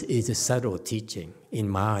 This is a subtle teaching in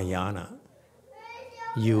Mahayana.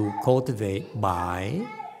 You cultivate by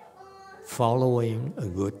following a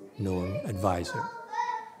good known advisor.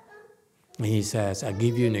 And he says, I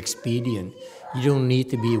give you an expedient. You don't need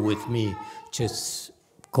to be with me. Just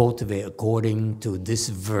cultivate according to this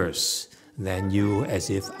verse. Then you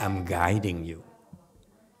as if I'm guiding you.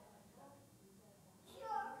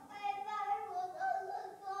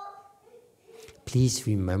 Please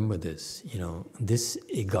remember this.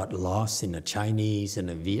 It got lost in the Chinese and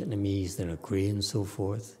the Vietnamese and the Korean and so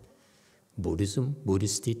forth. Buddhism,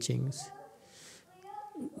 Buddhist teachings.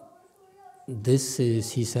 This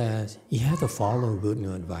is, he says, you have to follow a good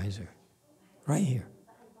new advisor. Right here.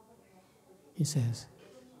 He says,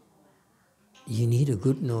 you need a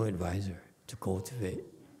good new advisor to cultivate.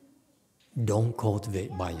 Don't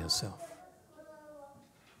cultivate by yourself.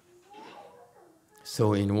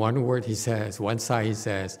 So in one word he says, one side he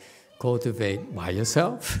says, cultivate by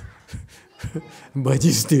yourself, but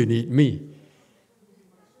you still need me.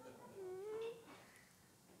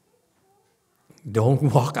 Don't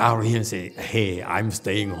walk out here and say, hey, I'm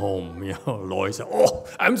staying home. Lloyd said, oh,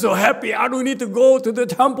 I'm so happy, I don't need to go to the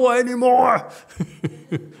temple anymore.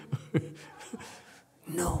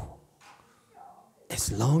 No. As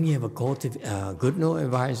long as you have a good no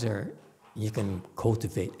advisor, you can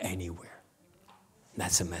cultivate anywhere.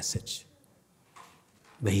 That's a message.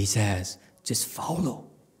 But he says, just follow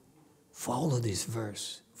this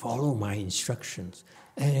verse, follow my instructions,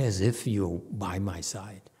 as if you're by my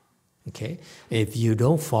side. Okay? If you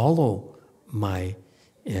don't follow my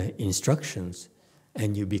instructions,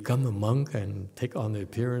 and you become a monk and take on the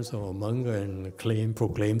appearance of a monk and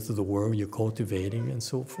proclaim to the world you're cultivating and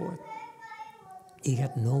so forth, you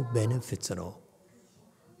get no benefits at all.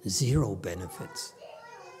 Zero benefits.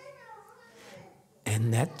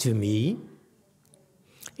 And that, to me,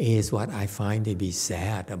 is what I find to be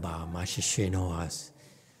sad about Master YongHua's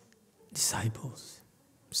disciples.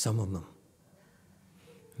 Some of them,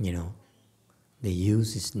 they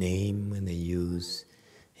use his name and they use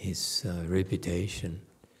his reputation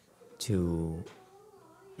to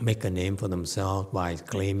make a name for themselves by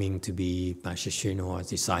claiming to be Master YongHua's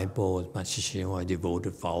disciples, Master YongHua's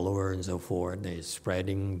devoted follower, and so forth. They're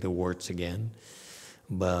spreading the words again.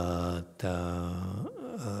 But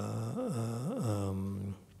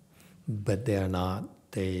they're not.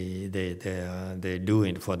 They're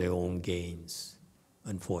doing it for their own gains.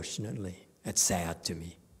 Unfortunately, it's sad to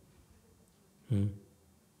me.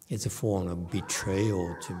 It's a form of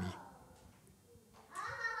betrayal to me.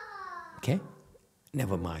 Okay,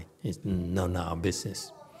 never mind. It's none of our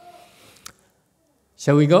business.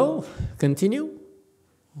 Shall we go? Continue.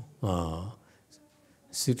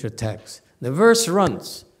 Sutra text. The verse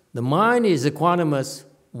runs, the mind is equanimous,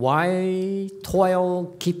 why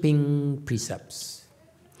toil keeping precepts?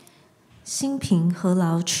 心平何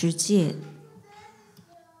劳持戒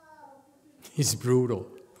It's brutal.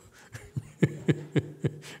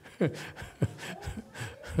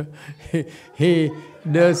 he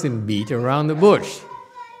doesn't beat around the bush.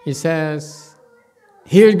 He says,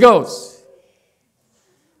 here it goes.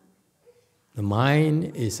 The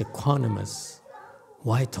mind is equanimous.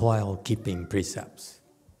 Why toil keeping precepts?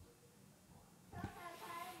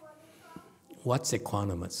 What's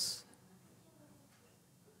equanimous?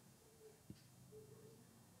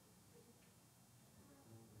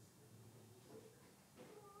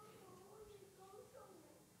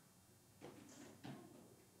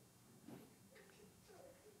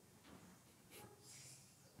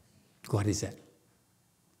 What is that?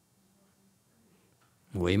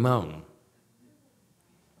 微梦.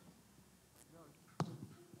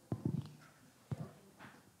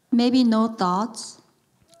 Maybe no thoughts.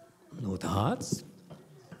 No thoughts?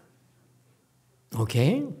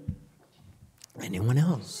 Okay. Anyone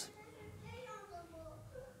else?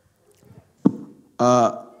 You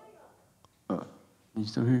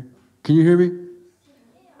still here? Can you hear me?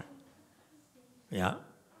 Yeah.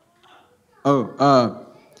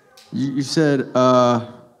 You said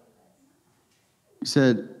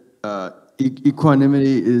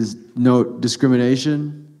equanimity is no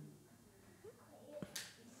discrimination.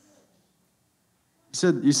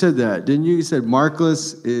 You said that, didn't you? You said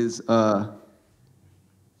markless is I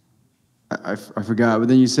forgot, but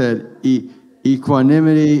then you said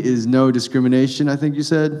equanimity is no discrimination. I think you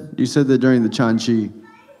said that during the Chanchi.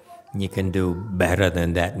 You can do better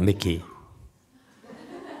than that, Mickey.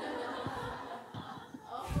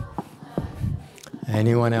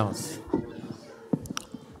 Anyone else?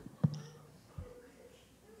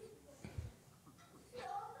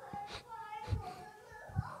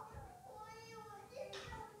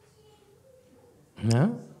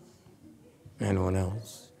 No? Anyone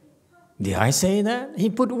else? Did I say that? He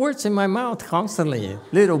put words in my mouth constantly.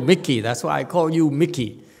 Little Mickey, that's why I call you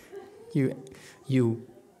Mickey. You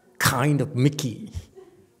kind of Mickey.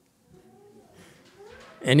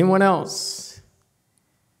 Anyone else?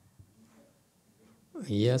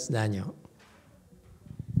 Yes, Daniel.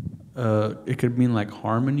 It could mean like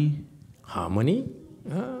harmony. Harmony?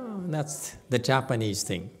 Oh, that's the Japanese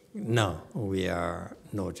thing. No, we are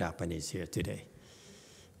no Japanese here today.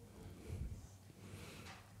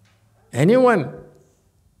 Anyone?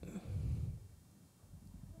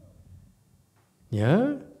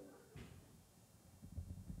 Yeah?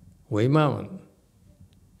 Way Mountain.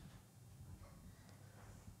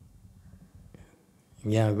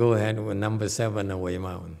 Yeah, go ahead with number 7 Way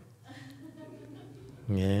Mountain.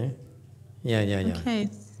 Yeah? Yeah. Okay,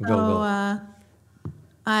 so Go.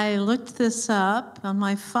 I looked this up on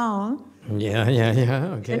my phone.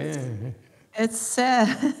 Yeah, okay. It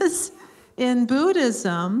says in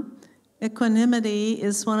Buddhism, equanimity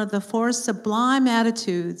is one of the 4 sublime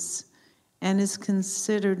attitudes and is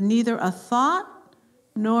considered neither a thought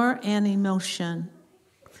nor an emotion.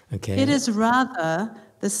 Okay. It is rather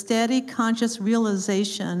the steady conscious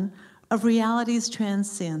realization of reality's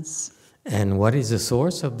transience. And what is the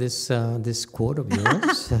source of this this quote of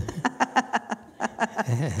yours?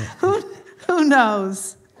 Who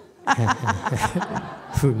knows?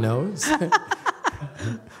 Who knows?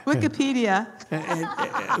 Wikipedia.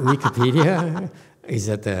 Wikipedia? Is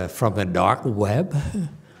that from the dark web?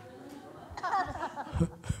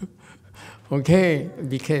 Okay,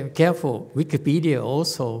 be careful. Wikipedia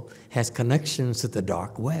also has connections to the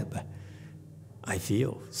dark web. I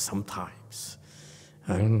feel sometimes.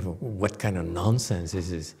 I don't know what kind of nonsense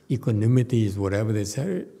this is. Equanimity is whatever they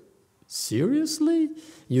say. Seriously?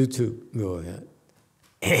 You too, go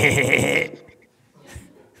ahead.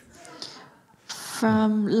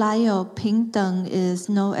 From Lyle, 平等 is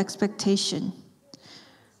no expectation.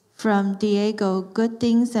 From Diego, good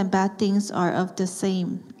things and bad things are of the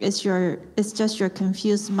same. It's just your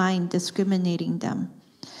confused mind discriminating them.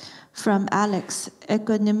 From Alex,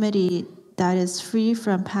 equanimity that is free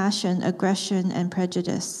from passion, aggression, and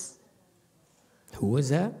prejudice. Who was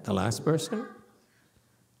that? The last person?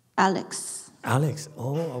 Alex. Alex,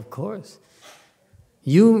 oh, of course.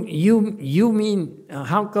 You mean,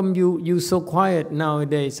 how come you so quiet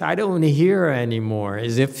nowadays? I don't hear her anymore,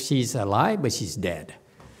 as if she's alive, but she's dead.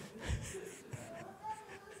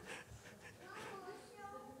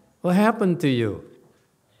 What happened to you?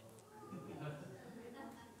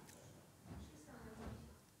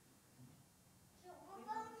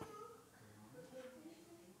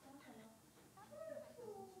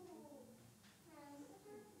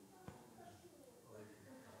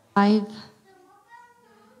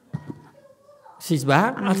 She's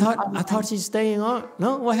back? I thought she's staying on.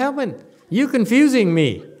 No, what happened? You're confusing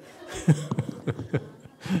me.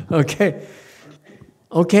 Okay.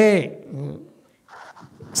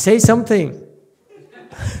 Say something.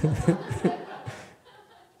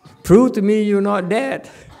 Prove to me you're not dead.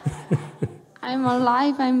 I'm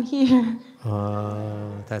alive, I'm here.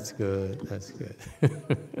 That's good.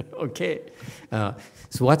 Okay.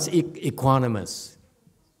 So what's equanimous?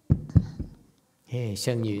 Hey,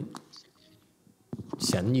 Shen Yun.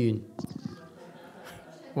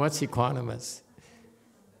 What's equanimous?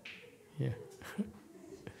 Yeah.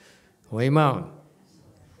 Wei Mao.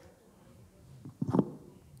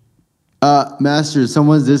 Master,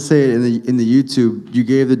 someone did say it in the YouTube. You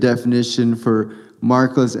gave the definition for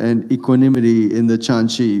markless and equanimity in the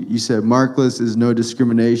Chanchi. You said markless is no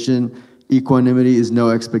discrimination, equanimity is no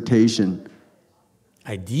expectation.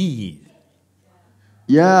 I did.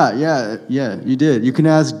 Yeah, you did. You can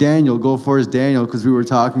ask Daniel, Go Forest Daniel, because we were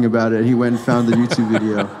talking about it. He went and found the YouTube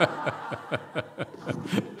video.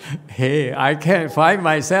 Hey, I can't find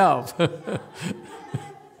myself.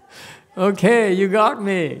 Okay, you got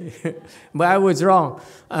me. But I was wrong.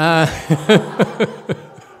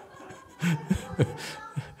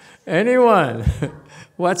 Anyone?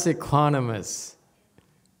 What's equanimous?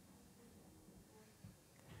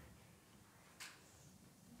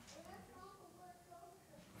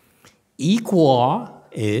 Equal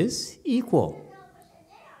is equal.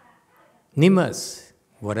 Nimas,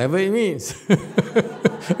 whatever it means.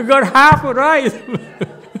 You got half right.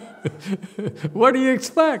 What do you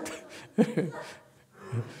expect?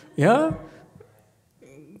 Yeah?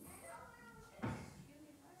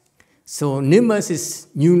 So nimas is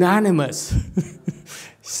unanimous.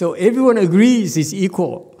 So everyone agrees it's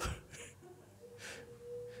equal.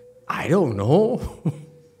 I don't know.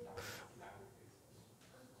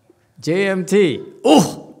 JMT.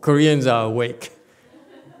 Oh, Koreans are awake.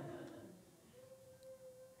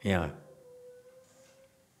 Yeah.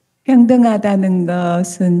 평등하다는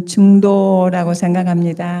것은 중도라고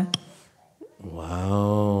생각합니다.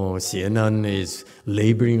 Wow, CNN is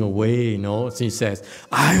laboring away, you know. She says,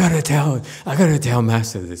 I gotta tell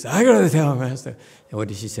Master this. I gotta tell Master. And what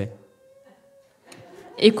did she say?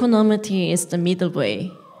 Equanimity is the middle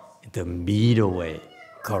way. The middle way,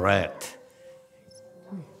 correct.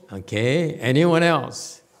 Okay, anyone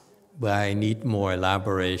else? But I need more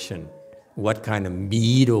elaboration. What kind of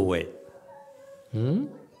middle way?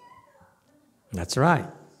 That's right,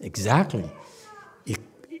 exactly.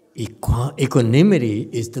 Equanimity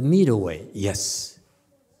is the middle way, yes.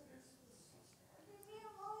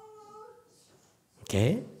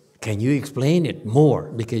 Okay, can you explain it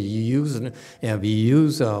more? Because we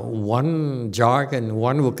use one jargon,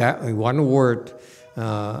 one word,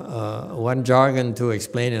 one jargon to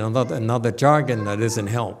explain another jargon that doesn't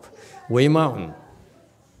help. Way Mountain.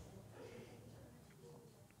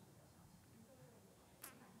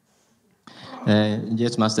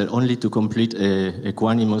 Yes, Master. Only to complete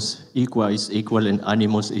equanimous, equa is equal and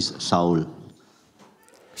animus is Saul.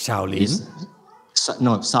 Shaolin?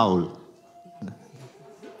 No, Saul.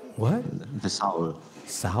 What? The Saul.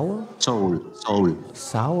 Sour? Soul.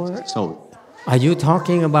 Sour? Soul. Are you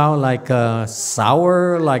talking about like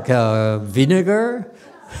sour, like vinegar?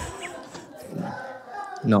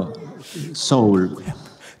 No, soul. Don't help.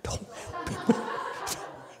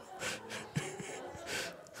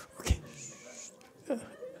 Okay.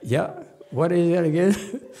 Yeah, what is that again?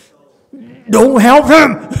 Don't help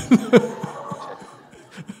him!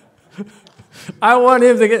 I want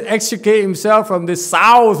him to extricate himself from this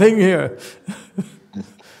sour thing here.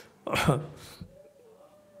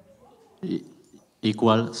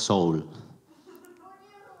 Equal soul.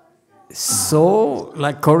 Soul,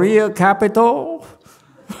 like Korea capital?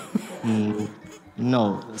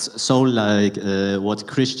 No, soul like what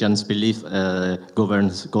Christians believe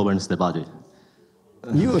governs the body.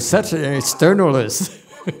 You are such an externalist.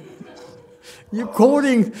 You're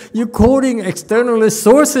quoting externalist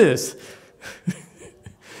sources.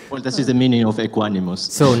 Well, this is the meaning of equanimous.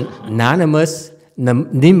 So, nimus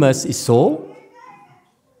is soul?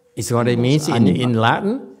 Is what it means in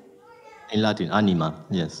Latin? In Latin, anima,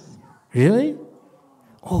 yes. Really?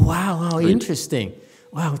 Oh, wow, how interesting.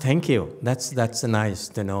 Wow, thank you. That's nice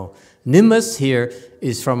to know. Nimbus here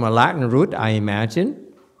is from a Latin root, I imagine.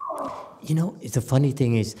 You know, the funny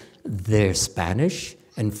thing is, their Spanish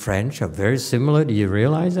and French are very similar. Do you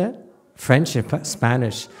realize that? French and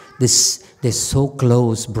Spanish, they're so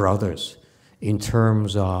close brothers in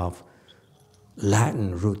terms of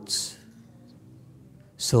Latin roots.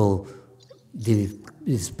 So the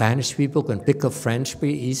Spanish people can pick up French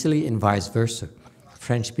pretty easily and vice versa.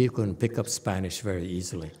 French people can pick up Spanish very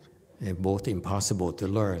easily. They're both impossible to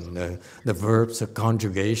learn. The verbs, the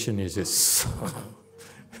conjugation is just,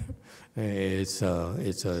 it's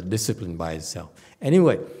a discipline by itself.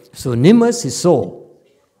 Anyway, so nimbus is soul,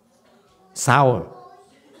 sour.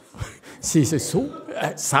 She says,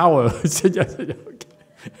 sour.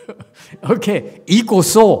 Okay, equal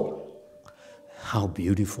soul. How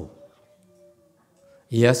beautiful.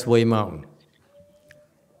 Yes, Way Mountain.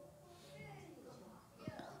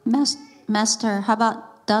 Master, how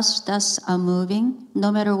about dust are moving?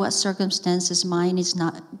 No matter what circumstances, mine is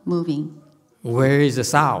not moving. Where is the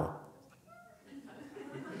sow?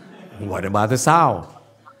 What about the sow?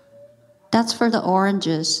 That's for the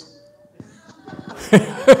oranges.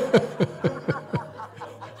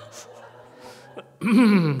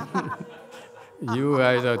 You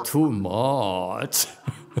guys are too much.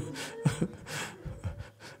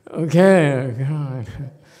 Okay, God.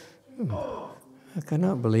 I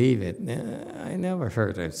cannot believe it. I never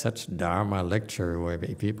heard of such Dharma lecture where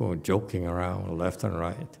people are joking around left and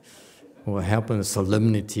right. What happened?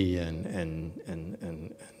 Solemnity and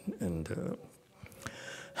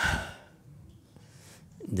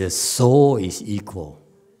the soul is equal.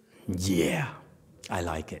 Yeah, I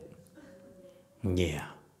like it. Yeah.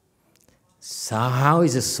 So how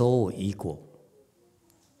is the soul equal?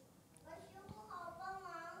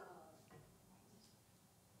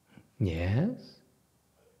 Yes?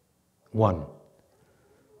 One.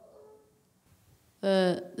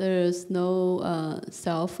 There is no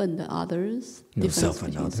self and the others. No self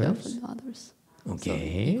and others. Self and others.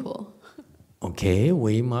 Okay. So equal. Okay,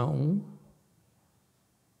 Wei Mao.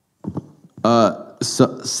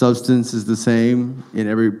 Substance is the same in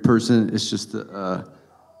every person. It's just the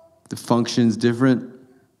function's different.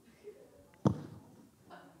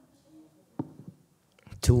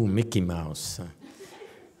 Two Mickey Mouse.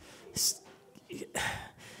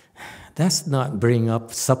 That's not bring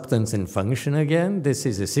up substance and function again. This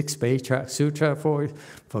is a 6 Patriarch Sutra for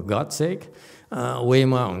God's sake. Wei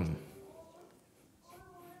Mao.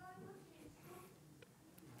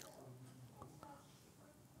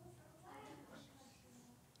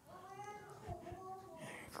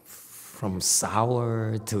 From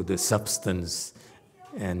sour to the substance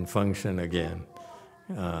and function again.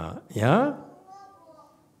 Yeah?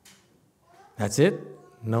 That's it?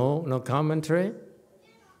 No commentary?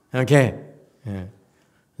 Okay. Yeah.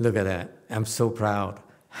 Look at that. I'm so proud.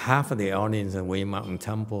 Half of the audience in Wei Mountain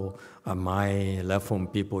Temple are my Left Home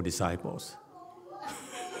People disciples.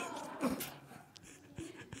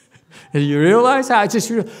 And you realize? I just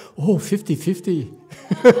realized, 50-50.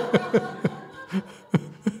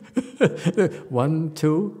 1,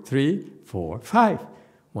 2, 3, 4, 5.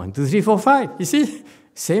 1, 2, 3, 4, 5. You see?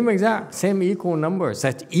 Same equal numbers.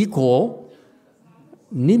 That's equal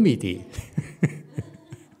nimity.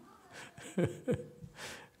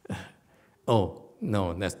 Oh,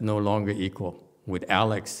 no, that's no longer equal with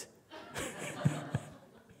Alex.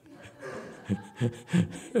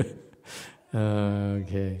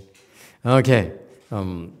 Okay.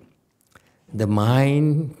 The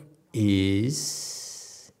mind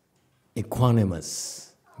is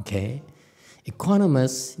equanimous. Okay?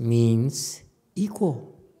 Equanimous means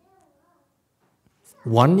equal.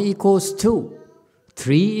 1 equals 2.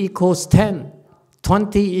 3 equals 10.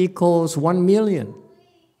 20 equals 1 million.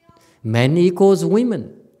 Men equals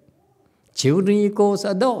women. Children equals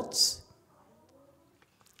adults.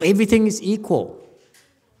 Everything is equal.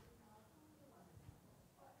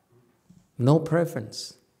 No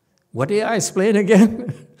preference. What did I explain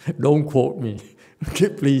again? Don't quote me. Okay,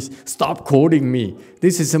 please stop quoting me.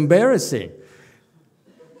 This is embarrassing.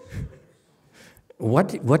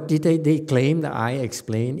 What did they claim that I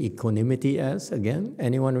explained equanimity as again?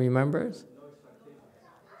 Anyone remembers?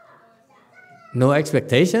 No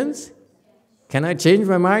expectations? Can I change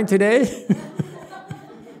my mind today?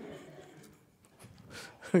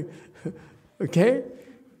 Okay?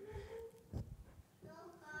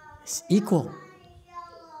 It's equal.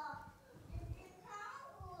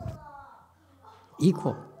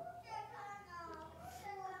 Equal.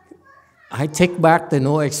 I take back the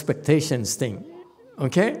no expectations thing.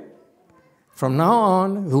 Okay? From now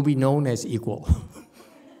on, we'll be known as equal.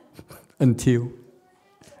 Until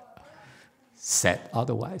said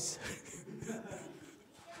otherwise.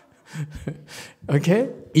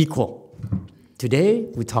 Okay? Equal. Today,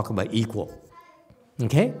 we talk about equal.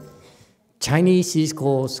 Okay? Chinese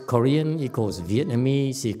equals Korean equals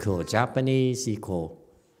Vietnamese equals Japanese equal.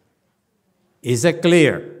 Is that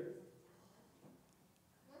clear?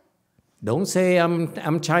 Don't say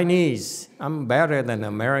I'm Chinese. I'm better than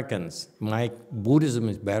Americans. My Buddhism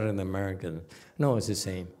is better than Americans. No, it's the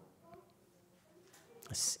same.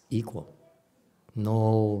 It's equal.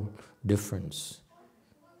 No difference.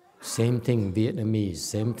 Same thing Vietnamese,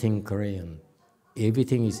 same thing Korean.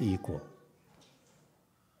 Everything is equal.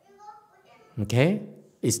 Okay?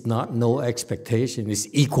 It's not no expectation, it's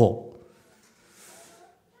equal.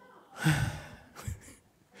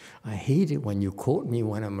 I hate it when you quote me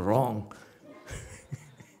when I'm wrong.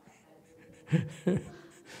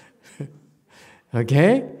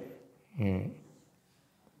 Okay?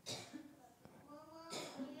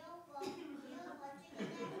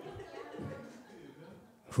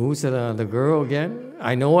 Who's the girl again?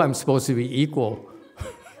 I know I'm supposed to be equal.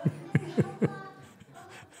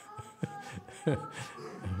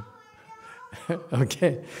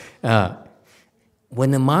 Okay.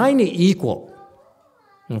 When the mind is equal,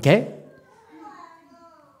 okay?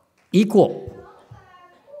 Equal.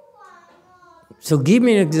 So give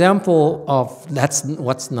me an example of that's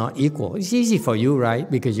what's not equal. It's easy for you, right?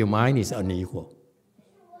 Because your mind is unequal.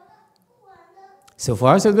 So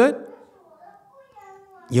far, so good?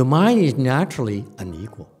 Your mind is naturally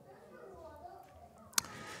unequal.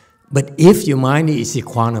 But if your mind is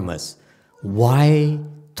equanimous, why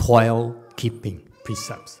toil keeping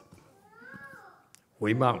precepts?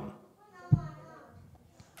 Wei Bao.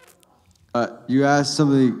 You asked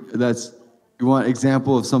something that's You want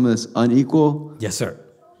example of something that's unequal? Yes, sir.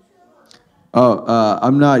 Oh,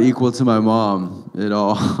 I'm not equal to my mom at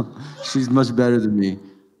all. She's much better than me.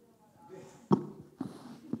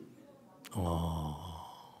 Oh,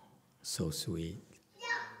 so sweet.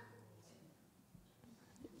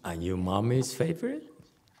 Are you mommy's favorite?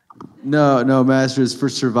 No, Master, it's for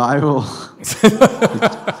survival.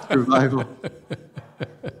 Survival.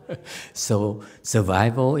 So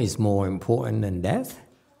survival is more important than death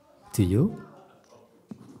to you?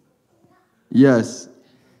 Yes.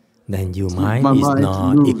 Then your mind is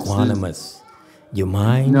not equanimous. Your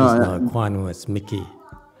mind is not equanimous, Mickey.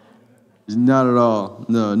 Not at all.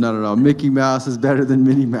 No, not at all. Mickey Mouse is better than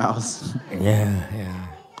Minnie Mouse. Yeah.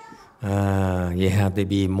 You have to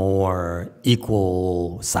be more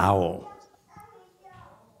equal soul.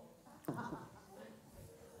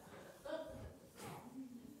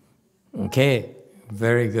 Okay,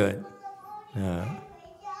 very good.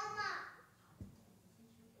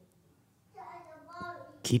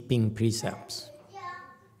 Keeping precepts.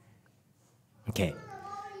 Okay.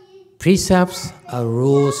 Precepts are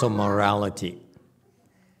rules of morality.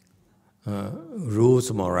 Rules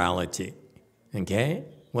of morality. Okay?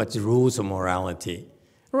 What's rules of morality?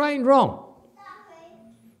 Right and wrong.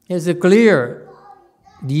 It's a clear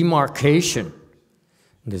demarcation.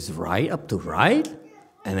 There's right up to right,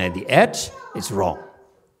 and at the edge, it's wrong.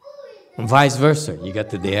 And vice versa. You get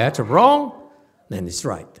to the edge of wrong, then it's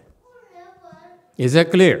right. Is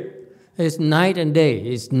that clear? It's night and day.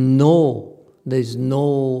 There's no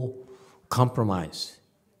compromise.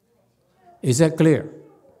 Is that clear?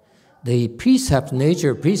 The precept,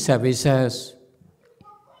 nature precept, it says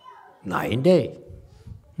night and day.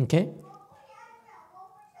 Okay?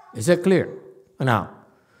 Is that clear? Now,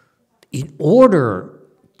 in order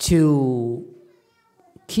to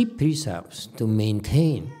keep precepts, to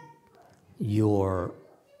maintain your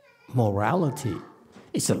morality,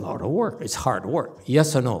 it's a lot of work. It's hard work.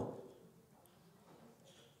 Yes or no?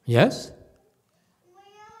 Yes?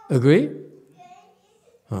 Agree?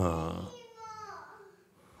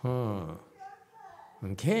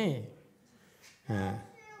 Okay.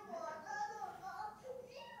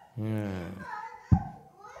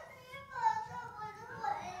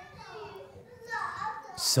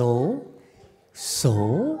 So,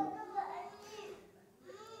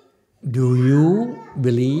 do you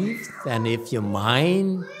believe that if your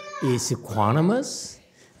mind is equanimous,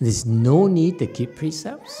 there's no need to keep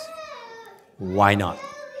precepts? Why not?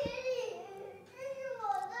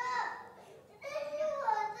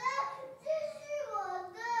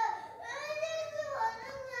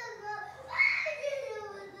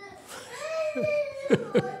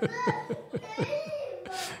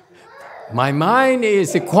 My mind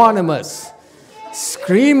is equanimous.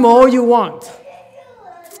 Scream all you want.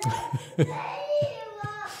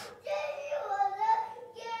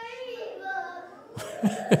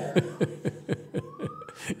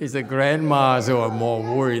 It's the grandmas who are more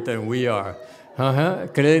worried than we are.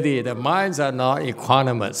 Clearly, the minds are not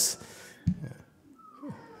equanimous.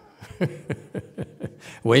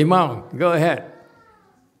 Wei Mao, go ahead.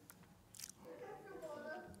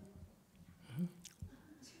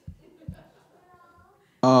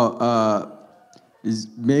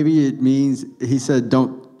 Maybe it means, he said,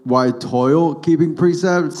 why toil keeping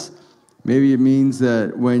precepts? Maybe it means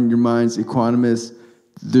that when your mind's equanimous,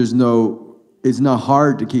 it's not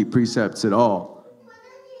hard to keep precepts at all.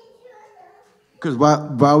 Because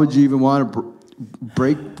why would you even want to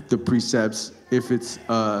break the precepts if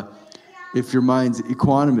your mind's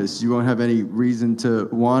equanimous? You won't have any reason to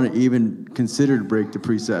want to even consider to break the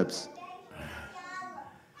precepts.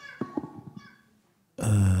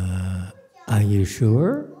 Are you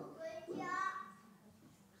sure?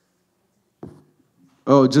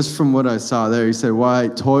 Oh, just from what I saw there, he said, why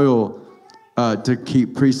toil to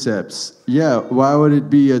keep precepts? Yeah, why would it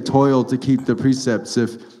be a toil to keep the precepts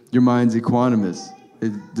if your mind's equanimous?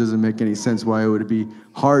 It doesn't make any sense. Why would it be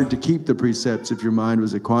hard to keep the precepts if your mind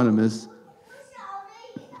was equanimous?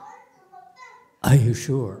 Are you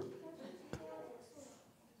sure?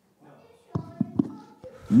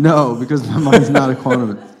 No, because my mind's not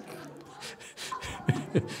equanimous.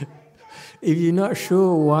 If you're not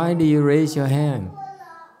sure, why do you raise your hand?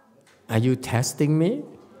 Are you testing me?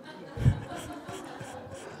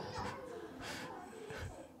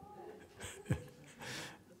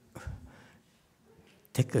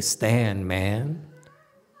 Take a stand, man.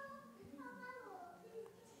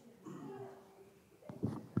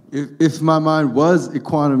 If my mind was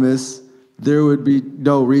equanimous, there would be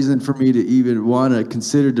no reason for me to even want to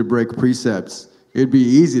consider to break precepts. It'd be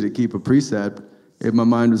easy to keep a precept if my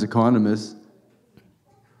mind was equanimous.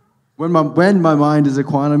 When my mind is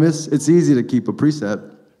equanimous, it's easy to keep a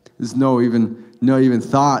precept. There's no even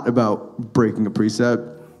thought about breaking a precept.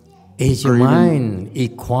 Is your mind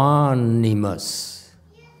equanimous?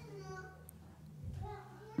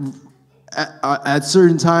 At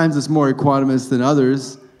certain times, it's more equanimous than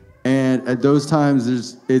others, and at those times,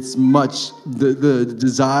 it's much the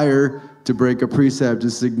desire to break a precept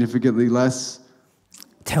is significantly less.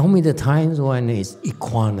 Tell me the times when it's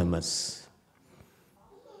equanimous.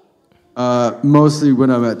 Mostly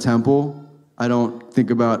when I'm at temple, I don't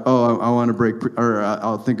think about, I want to break, or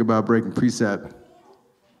I'll think about breaking precept.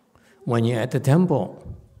 When you're at the temple?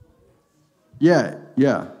 Yeah.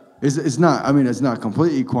 It's not, I mean, it's not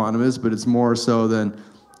completely equanimous, but it's more so than,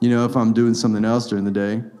 if I'm doing something else during the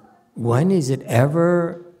day. When is it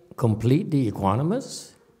ever completely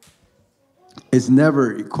equanimous? It's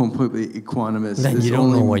never completely equanimous. Then you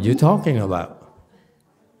don't know what you're talking about.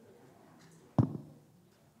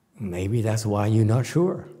 Maybe that's why you're not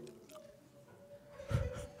sure.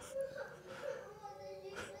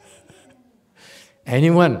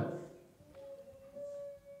 Anyone?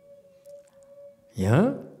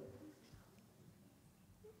 Yeah?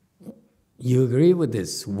 You agree with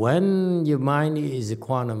this? When your mind is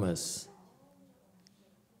equanimous,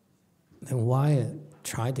 then why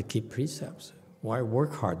try to keep precepts? Why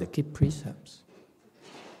work hard to keep precepts?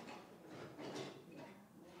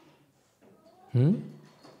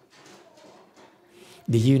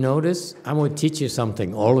 Did you notice? I'm going to teach you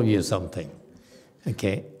something, all of you something.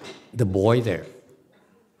 Okay? The boy there.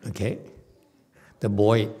 Okay? The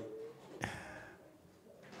boy,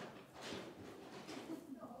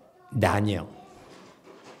 Daniel.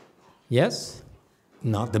 Yes?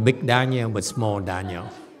 Not the big Daniel, but small Daniel.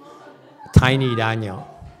 Tiny Daniel.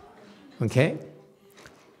 Okay?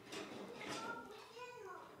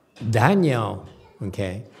 Daniel,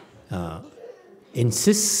 okay,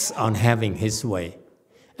 insists on having his way.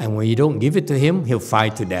 And when you don't give it to him, he'll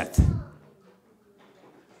fight to death.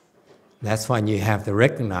 That's when you have to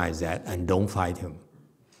recognize that and don't fight him.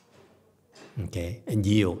 Okay? And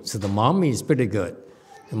yield. So the mommy is pretty good.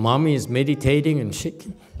 The mommy is meditating and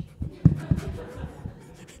shaking.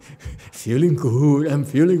 Feeling good, I'm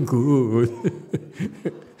feeling good.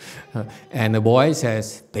 And the boy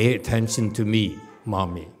says, pay attention to me,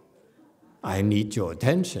 mommy. I need your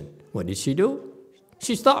attention. What did she do?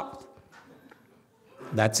 She stopped.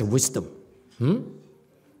 That's a wisdom.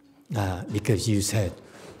 Because you said,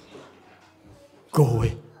 go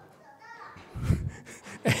away.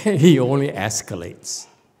 And he only escalates.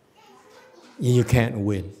 You can't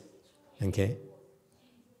win. Okay?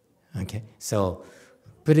 Okay? So,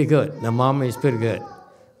 pretty good. The mom is pretty good.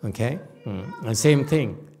 Okay? And same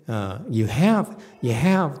thing. You have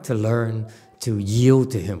to learn to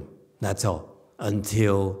yield to him. That's all.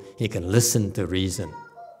 Until he can listen to reason.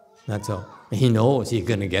 That's all. He knows he's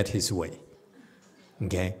going to get his way.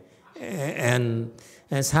 Okay? And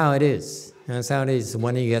that's how it is. That's how it is.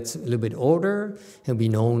 When he gets a little bit older, he'll be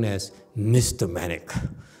known as Mr. Manic.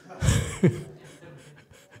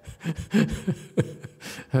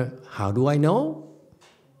 How do I know?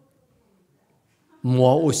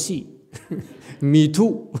 Moi aussi. Me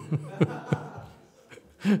too.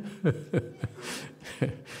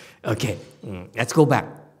 Okay, let's go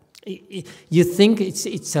back. You think it's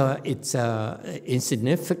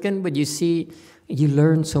insignificant, but you see, you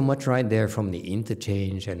learn so much right there from the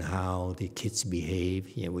interchange and how the kids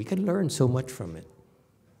behave. Yeah, we can learn so much from it.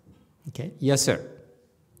 Okay, yes, sir.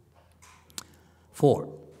 4.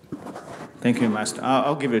 Thank you, Master.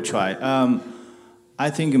 I'll give it a try.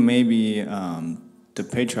 I think maybe the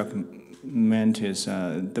Patriarch meant is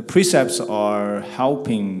the precepts are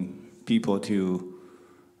helping people to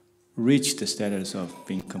reach the status of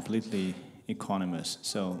being completely equanimous.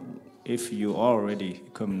 So if you are already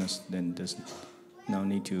equanimous, then there's no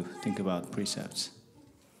need to think about precepts.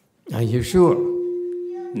 Are you sure?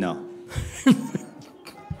 No.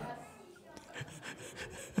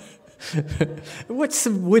 What's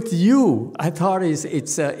with you? I thought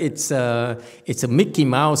it's a Mickey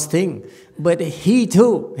Mouse thing, but he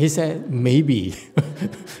too. He said maybe.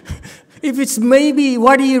 If it's maybe,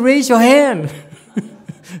 why do you raise your hand?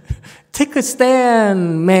 Take a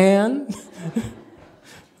stand, man.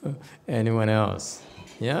 Anyone else?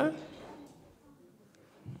 Yeah.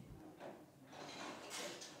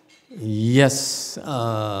 Yes.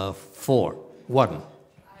 4. 1.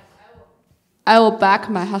 I will back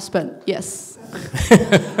my husband, yes.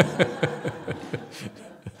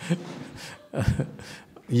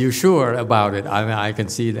 You sure about it? I mean, I can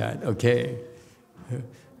see that, okay.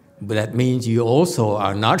 But that means you also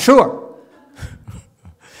are not sure.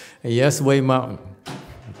 Yes, Wei Mountain.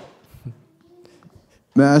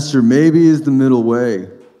 Master, maybe is the middle way.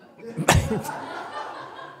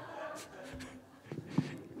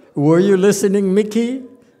 Were you listening, Mickey?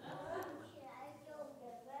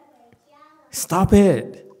 Stop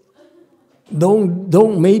it.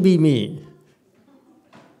 Don't maybe me.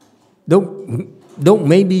 Don't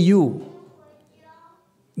maybe you.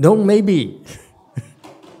 Don't maybe.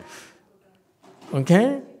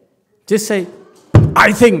 Okay? Just say,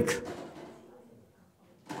 I think.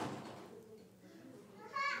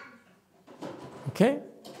 Okay?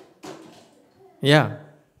 Yeah.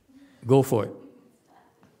 Go for it.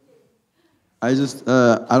 I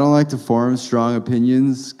don't like to form strong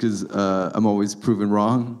opinions because I'm always proven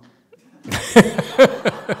wrong.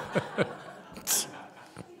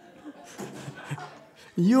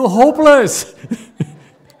 You're hopeless.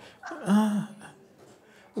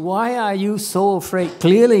 Why are you so afraid?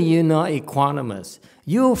 Clearly, you're not equanimous.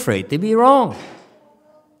 You're afraid to be wrong.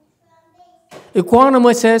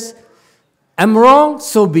 Equanimous says, I'm wrong,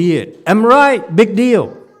 so be it. I'm right, big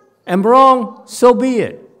deal. I'm wrong, so be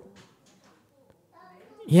it.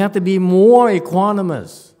 You have to be more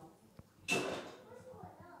equanimous.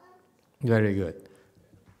 Very good.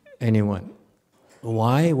 Anyone?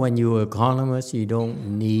 Why, when you're equanimous, you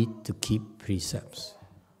don't need to keep precepts?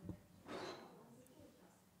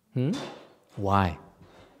 Why?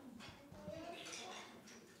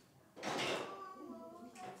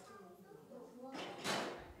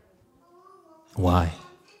 Why?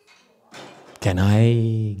 Can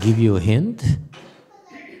I give you a hint?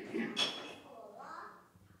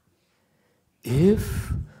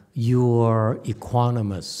 If you are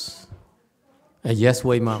equanimous, yes,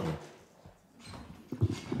 Wei Mountain.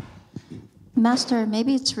 Master,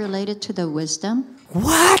 maybe it's related to the wisdom.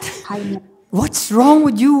 What? What's wrong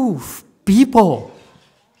with you people?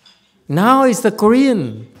 Now it's the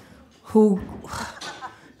Korean who...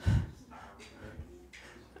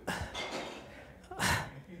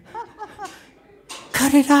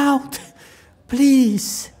 Cut it out,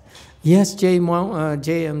 please. Yes,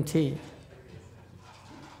 JMT.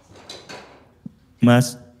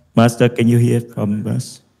 Master, can you hear from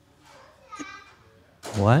us?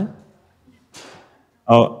 What?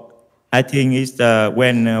 Oh, I think it's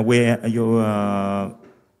when you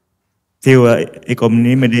feel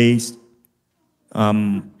equanimity,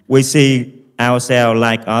 we see ourselves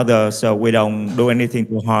like others, so we don't do anything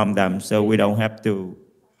to harm them, so we don't have to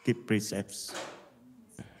keep precepts.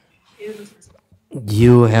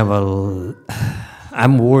 You have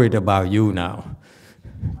I'm worried about you now.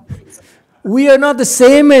 We are not the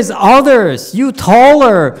same as others. You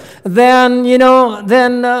taller than,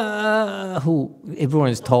 who? Everyone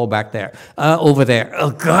is tall back there, over there. Oh,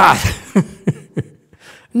 God.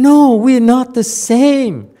 No, we're not the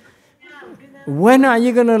same. When are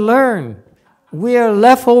you going to learn? We are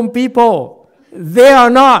left home people. They are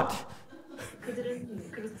not.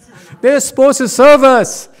 They're supposed to serve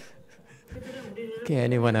us. Okay,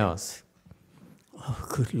 anyone else? Oh,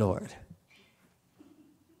 good Lord.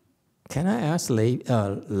 Can I ask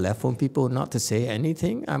left home people not to say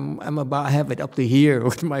anything? I'm about to have it up to here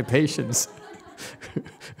with my patients.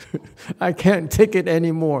 I can't take it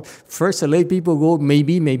anymore. First, the lay people go,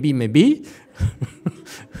 maybe, maybe, maybe.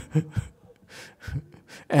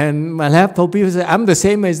 And my left home people say, I'm the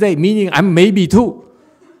same as they, meaning I'm maybe too.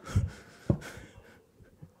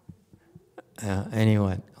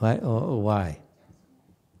 Anyone? What? Or why?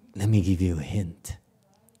 Let me give you a hint.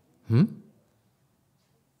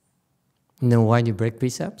 Know why you break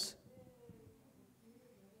precepts?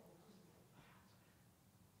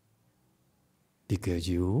 Because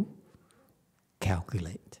you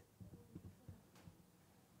calculate.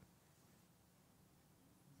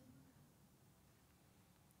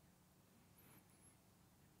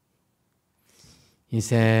 You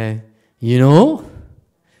say,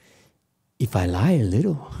 if I lie a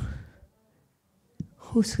little,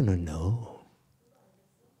 who's going to know?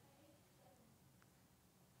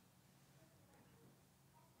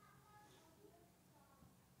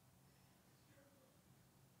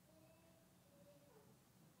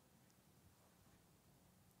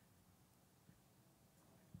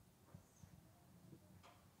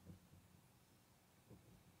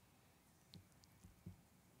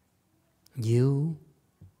 You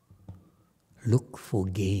look for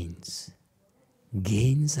gains.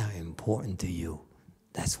 Gains are important to you.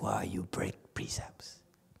 That's why you break precepts.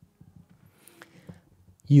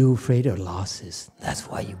 You're afraid of losses. That's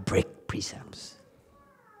why you break precepts.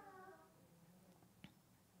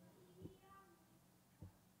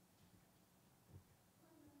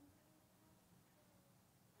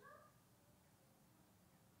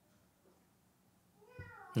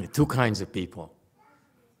 There are two kinds of people.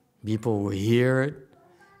 People who hear it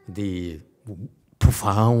the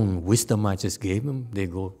profound wisdom I just gave them, they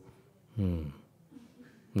go,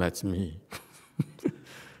 that's me.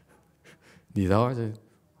 The others say,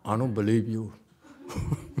 I don't believe you.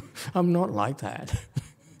 I'm not like that.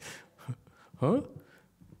 Huh?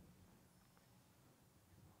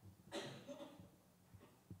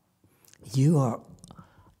 You are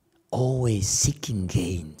always seeking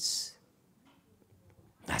gains.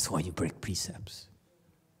 That's why you break precepts.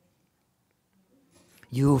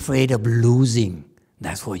 You're afraid of losing.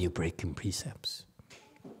 That's why you're breaking precepts.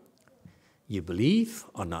 You believe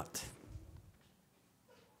or not?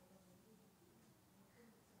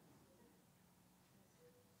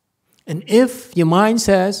 And if your mind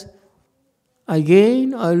says, I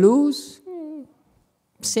gain, I lose,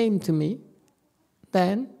 same to me,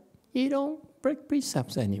 then you don't break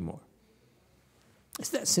precepts anymore. It's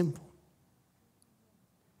that simple.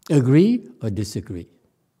 Agree or disagree?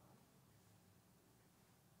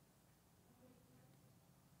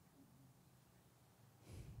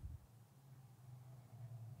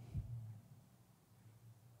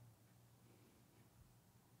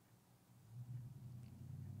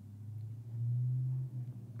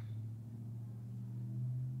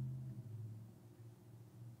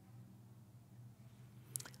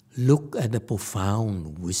 Look at the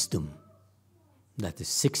profound wisdom that the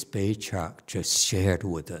sixth patriarch just shared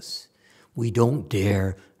with us. We don't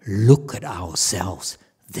dare look at ourselves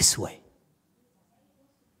this way.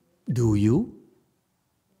 Do you?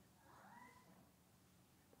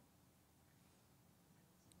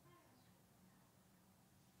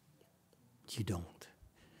 You don't,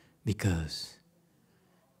 because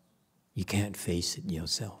you can't face it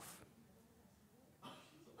yourself.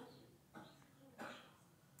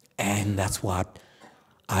 And that's what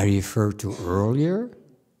I referred to earlier,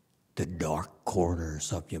 the dark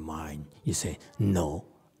corners of your mind. You say, no,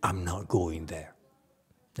 I'm not going there.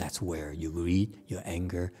 That's where your greed, your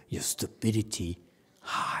anger, your stupidity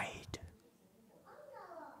hide.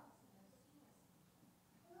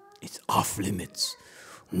 It's off limits.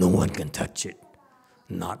 No one can touch it.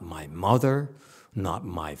 Not my mother, not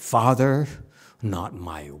my father, not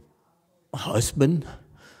my husband,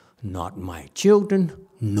 not my children.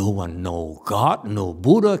 No one, no God, no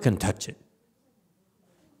Buddha can touch it.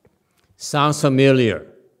 Sounds familiar?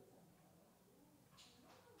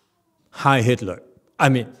 Hi, Hitler. I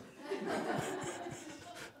mean,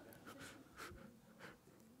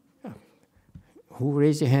 who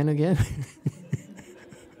raised your hand again?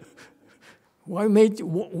 Why made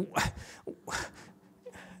you?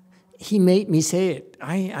 He made me say it.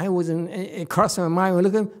 I wasn't. It crossed my mind.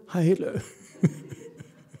 Look at him. Hi, Hitler.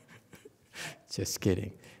 Just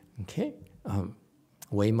kidding. Okay.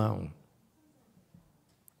 Wei Mao.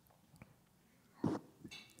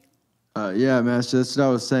 Yeah, Master, that's what I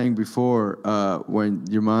was saying before. When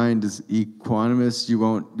your mind is equanimous, you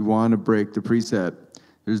want to break the precept.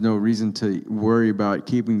 There's no reason to worry about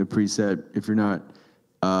keeping the precept if you're not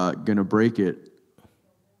going to break it.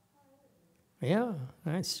 Yeah,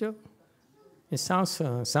 that's true. It sounds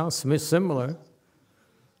similar.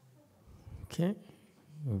 Okay,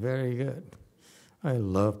 very good. I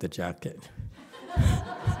love the jacket.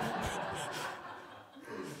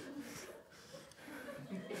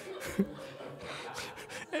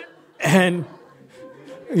 And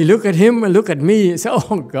you look at him and look at me and say,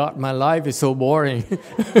 oh God, my life is so boring.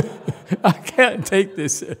 I can't take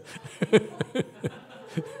this.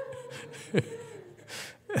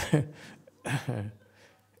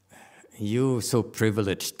 You're so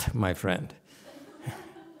privileged, my friend.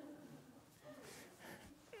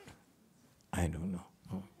 I don't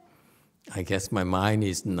know. I guess my mind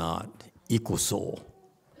is not equal soul.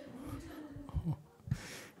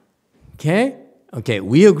 Okay? Okay,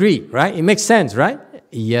 we agree, right? It makes sense, right?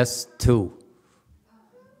 Yes, too.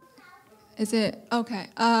 Is it okay?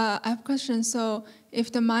 I have a question. So,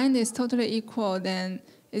 if the mind is totally equal, then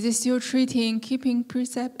is it still treating keeping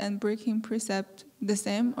precept and breaking precept the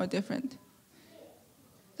same or different?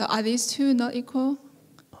 So, are these two not equal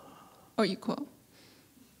or equal?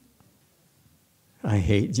 I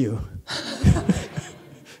hate you.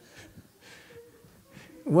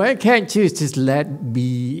 Why can't you just let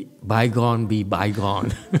be bygone?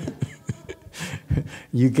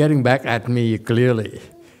 You're getting back at me clearly.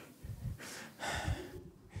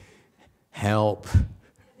 Help.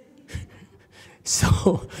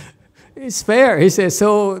 So it's fair. He says,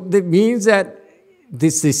 so that means that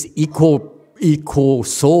this is equal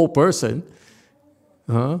soul person.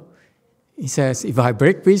 He says, if I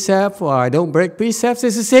break precept or I don't break precepts,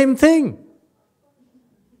 it's the same thing.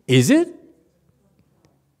 Is it?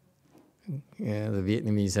 Yeah, the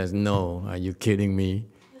Vietnamese says, no, are you kidding me?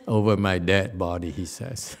 Over my dead body, he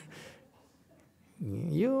says.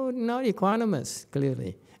 You're not equanimous,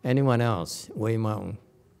 clearly. Anyone else? Wei Mao.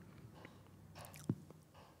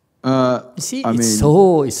 See, it's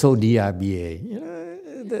so DRBA. You know,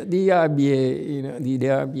 the DRBA. You know, the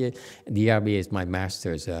DRBA. DRBA is my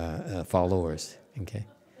master's followers. Okay,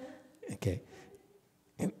 okay.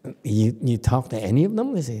 You talk to any of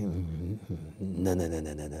them? They say,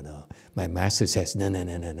 no. My master says, no.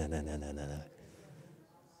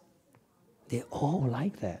 They all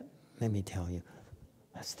like that. Let me tell you,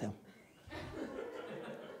 that's them.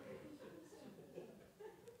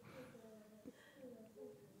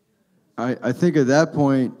 I think at that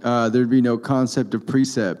point, there'd be no concept of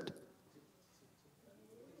precept.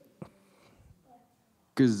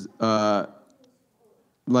 Because,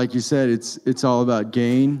 like you said, it's all about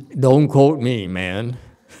gain. Don't quote me, man.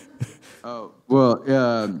 Oh, well,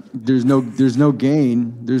 there's no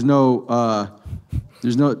gain. There's nothing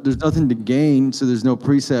to gain, so there's no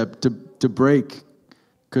precept to break.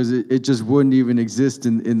 Because it just wouldn't even exist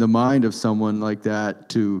in the mind of someone like that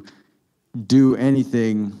to do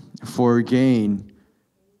anything for gain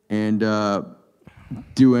and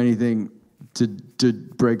do anything to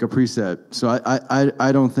break a precept. So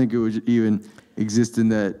I don't think it would even exist in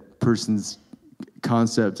that person's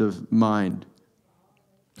concept of mind.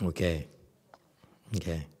 Okay.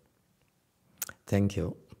 Thank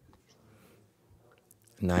you.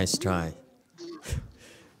 Nice try.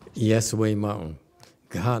 Yes, Wei Mao.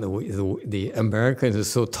 God, the Americans are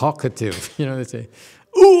so talkative. You know, they say,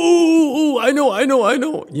 ooh, I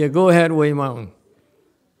know. Yeah, go ahead, Wei Mao.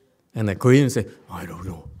 And the Koreans say, I don't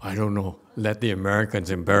know. Let the Americans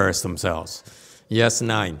embarrass themselves. Yes,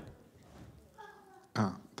 9.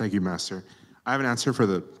 Thank you, Master. I have an answer for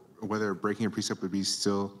whether breaking a precept would be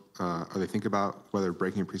still, or they think about whether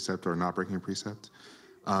breaking a precept or not breaking a precept.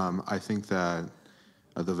 I think that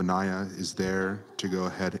the Vinaya is there to go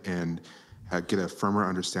ahead and get a firmer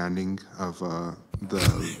understanding of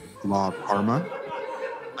the law of karma.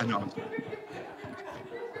 I know.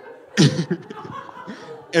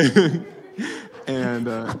 and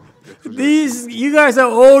you guys are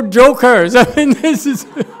all jokers. I mean, this is.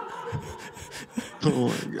 Oh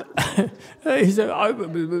my God. He said,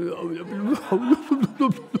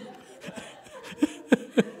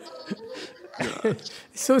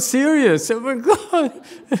 so serious. Oh my God.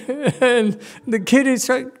 And the kid is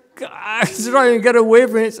trying to get away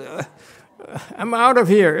from it. I'm out of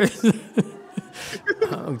here.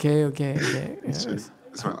 Okay. It's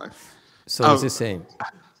my life. So it's the same.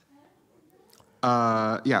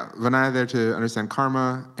 Vinaya there to understand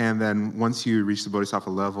karma, and then once you reach the bodhisattva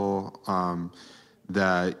level,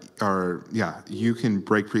 you can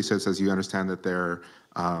break precepts as you understand that they're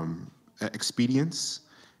expedients,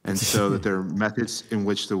 and so that there are methods in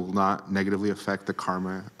which they will not negatively affect the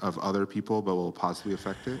karma of other people, but will positively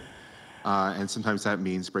affect it. And sometimes that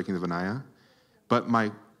means breaking the Vinaya. But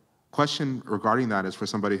my question regarding that is for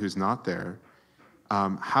somebody who's not there,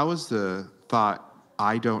 how is the thought,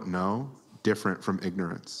 I don't know, different from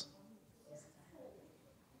ignorance?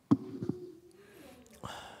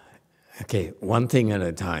 Okay, one thing at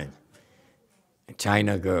a time.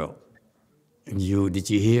 China girl, did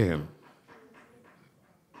you hear him?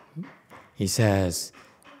 He says,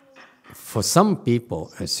 for some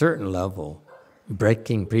people, at a certain level,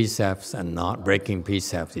 breaking precepts and not breaking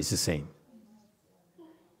precepts is the same.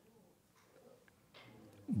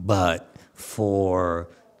 But for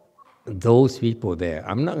those people there,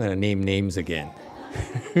 I'm not going to name names again.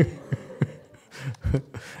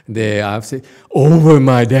 They have said, over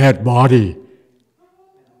my dead body.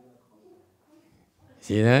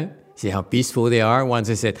 See that? See how peaceful they are? Once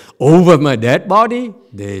they said, over my dead body,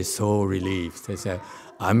 they're so relieved. They said,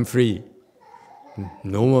 I'm free.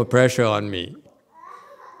 No more pressure on me.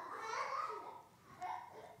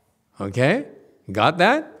 Okay? Got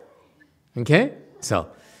that? Okay?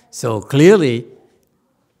 So clearly,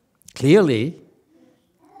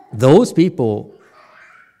 those people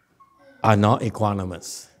are not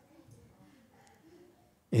equanimous.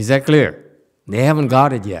 Is that clear? They haven't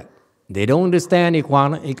got it yet. They don't understand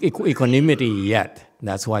equanimity yet.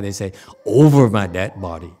 That's why they say, over my dead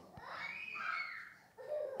body.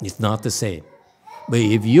 It's not the same. But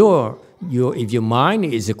if your mind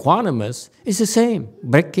is equanimous, it's the same.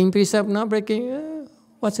 Breaking precept, not breaking,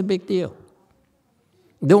 what's the big deal?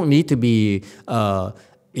 Don't need to be,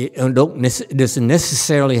 doesn't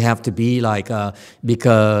necessarily have to be like,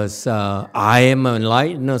 because I am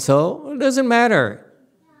enlightened or so. It doesn't matter.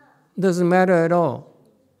 It doesn't matter at all.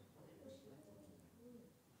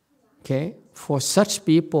 Okay? For such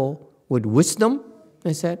people with wisdom,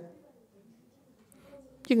 they said,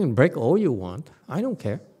 you can break all you want. I don't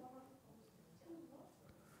care.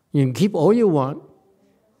 You can keep all you want.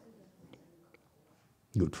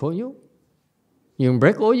 Good for you. You can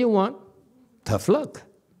break all you want. Tough luck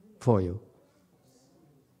for you.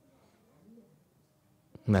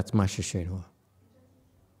 And that's Master Shenhua.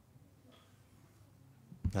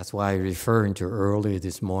 That's why I referred to earlier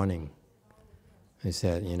this morning. I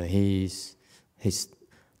said, his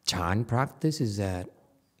Chan practice is that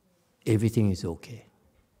everything is okay.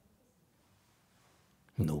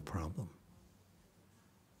 No problem.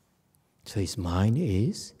 So his mind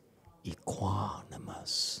is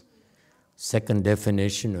equanimous. Second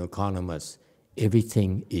definition of equanimous,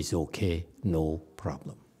 everything is okay, no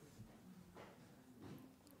problem.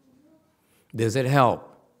 Does it help?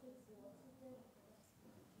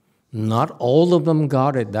 Not all of them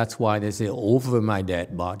got it. That's why they say, over my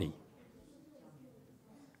dead body.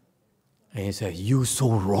 And he says, you're so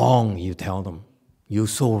wrong, you tell them. You're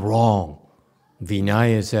so wrong.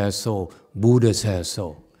 Vinaya says so, Buddha says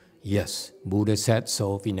so. Yes, Buddha said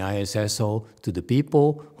so, Vinaya says so to the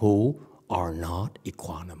people who are not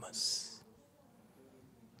equanimous.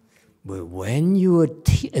 But when you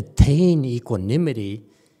attain equanimity,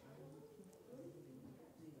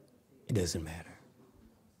 it doesn't matter.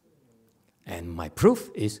 And my proof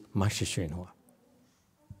is Master Shenhua.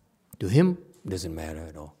 To him, it doesn't matter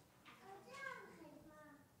at all.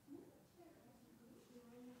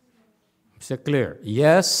 Is it clear?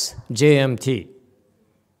 Yes, JMT.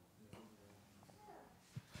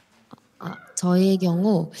 저의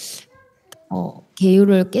경우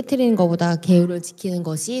계율을 깨트리는 것보다 계율을 지키는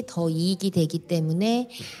것이 더 이익이 되기 때문에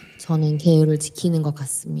저는 계율을 지키는 것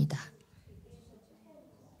같습니다.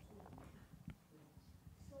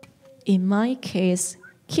 In my case,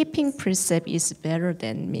 keeping precept is better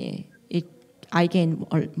than me. I gain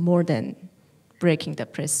more than breaking the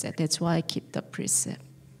precept. That's why I keep the precept.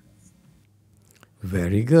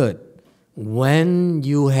 Very good. When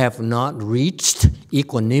you have not reached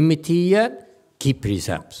equanimity yet, keep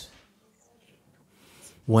precepts.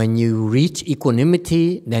 When you reach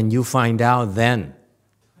equanimity, then you find out then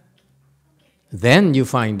you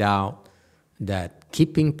find out that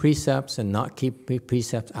keeping precepts and not keeping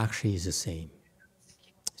precepts actually is the same.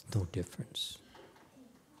 There's no difference.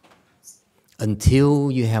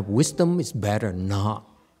 Until you have wisdom, it's better not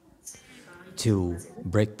to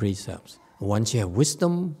break precepts. Once you have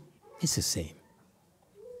wisdom, it's the same.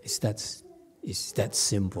 It's that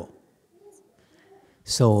simple.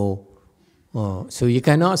 So you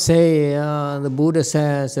cannot say the Buddha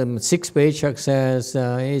says, sixth Patriarch says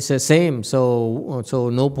it's the same. So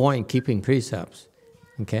no point keeping precepts.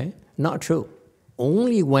 Okay, not true.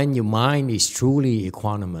 Only when your mind is truly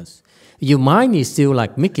equanimous. Your mind is still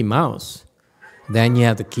like Mickey Mouse. Then you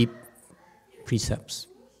have to keep precepts.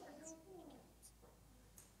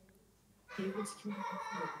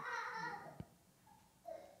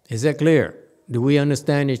 Is that clear? Do we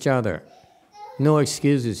understand each other? No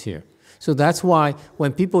excuses here. So that's why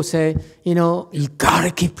when people say, you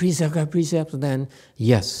gotta keep precepts, then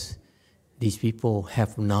yes, these people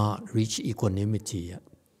have not reached equanimity yet.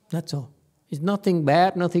 That's all. It's nothing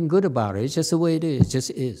bad, nothing good about it. It's just the way it is. It just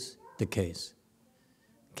is the case.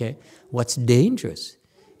 Okay? What's dangerous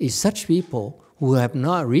is such people who have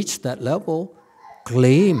not reached that level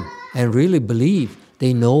claim and really believe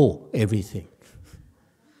they know everything.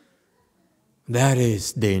 That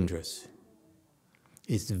is dangerous.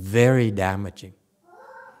 It's very damaging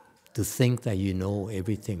to think that you know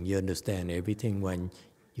everything, you understand everything when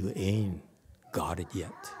you ain't got it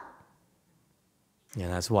yet.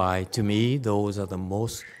 And that's why, to me, those are the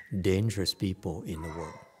most dangerous people in the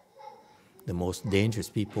world. The most dangerous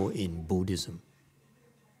people in Buddhism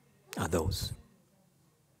are those.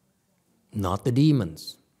 Not the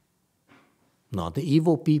demons, not the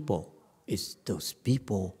evil people. It's those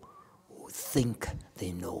people who think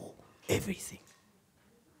they know everything.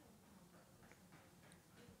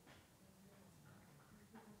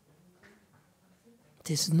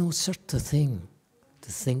 There's no such a thing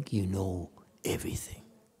to think you know everything.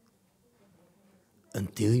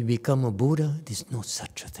 Until you become a Buddha, there's no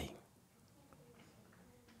such a thing.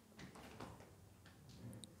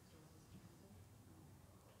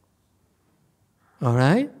 All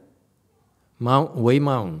right? Wei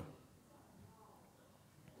Mount.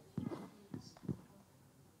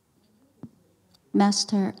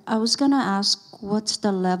 Master, I was going to ask, what's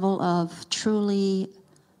the level of truly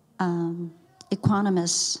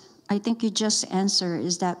equanimous? I think you just answered,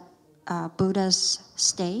 is that Buddha's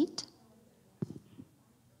state?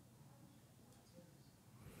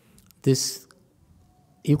 This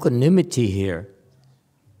equanimity here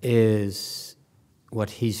is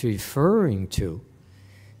what he's referring to.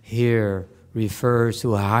 Here refers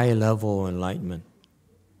to a high level enlightenment.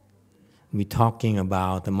 We're talking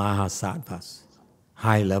about the Mahasattvas,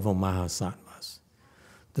 high-level Mahasattvas.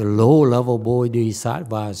 The low-level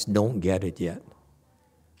Bodhisattvas don't get it yet.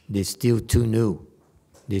 They're still too new.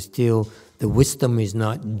 The wisdom is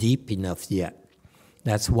not deep enough yet.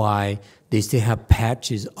 That's why they still have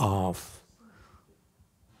patches of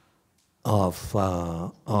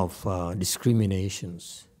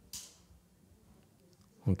discriminations.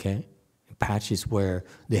 Okay? Patches where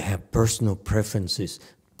they have personal preferences,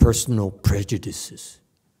 personal prejudices.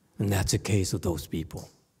 And that's the case of those people.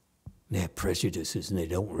 They have prejudices and they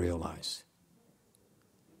don't realize.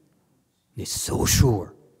 They're so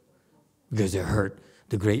sure because they heard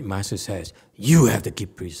the great master says, you have to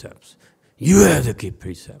keep precepts. You have to keep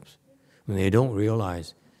precepts. And they don't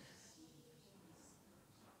realize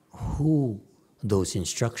who those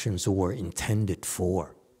instructions were intended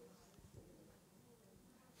for.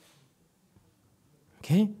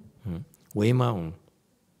 Okay? Wei Maung.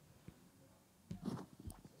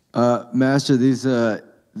 Master,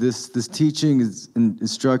 this teaching and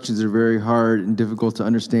instructions are very hard and difficult to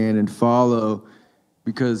understand and follow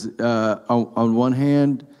because on one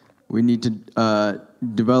hand, we need to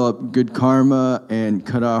develop good karma and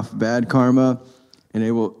cut off bad karma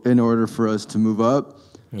in order for us to move up.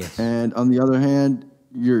 Yes. And on the other hand,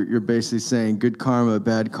 you're basically saying good karma,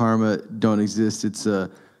 bad karma don't exist. It's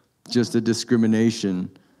just a discrimination.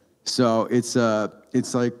 So it's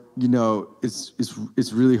like, you know,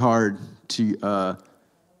 it's really hard to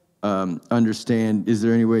understand. Is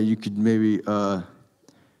there any way you could maybe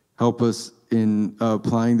help us in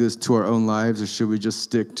applying this to our own lives, or should we just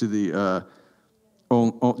stick to the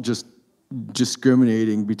just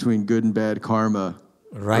discriminating between good and bad karma?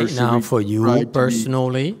 Right now, for you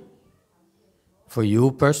personally,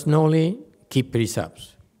 keep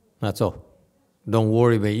precepts. That's all. Don't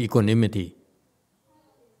worry about equanimity.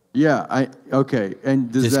 Yeah, okay.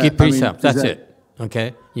 And does just keep precepts. That's it.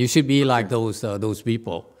 Okay, you should be like those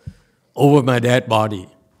people over my dead body.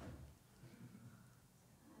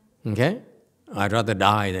 Okay, I'd rather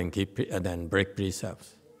die than break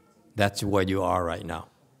precepts. That's where you are right now.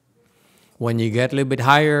 When you get a little bit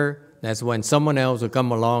higher, that's when someone else will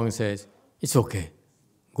come along and says, "It's okay,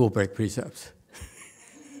 go break precepts."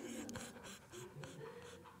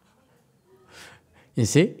 You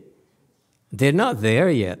see? They're not there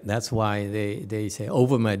yet. That's why they say,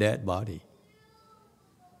 over my dead body.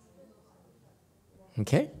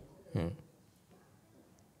 Okay?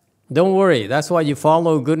 Don't worry. That's why you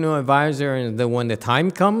follow a good new advisor, and then when the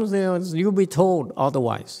time comes, you'll be told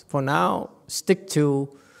otherwise. For now, stick to,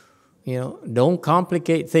 don't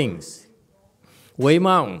complicate things. Wei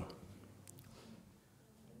Maung.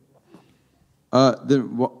 Then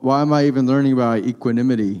why am I even learning about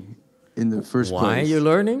equanimity in the first place? Why are you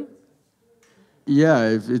learning? Yeah,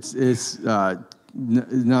 if it's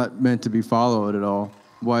not meant to be followed at all.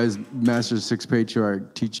 Why is Master Sixth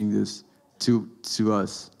Patriarch teaching this to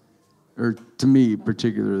us, or to me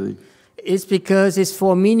particularly? It's because it's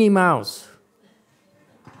for Minnie Mouse.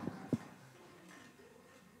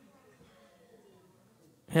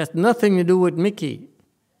 It has nothing to do with Mickey.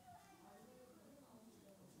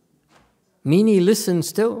 Minnie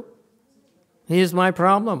listens too. Here's my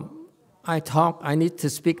problem. I need to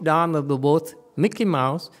speak down to both Mickey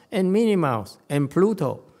Mouse and Minnie Mouse and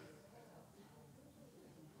Pluto.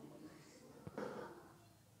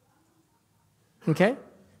 Okay?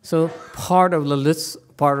 So part of the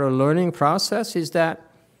learning process is that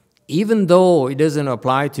even though it doesn't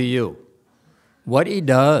apply to you, what it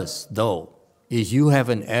does, though, is you have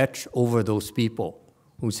an edge over those people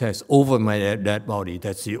who says, over my dead body,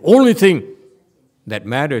 that's the only thing that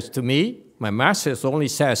matters to me. My master only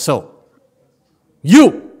says so.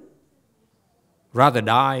 You rather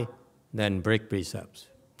die than break precepts.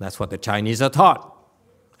 That's what the Chinese are taught.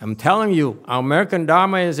 I'm telling you, our American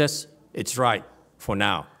Dharma is just, it's right for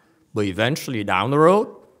now. But eventually down the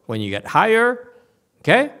road, when you get higher,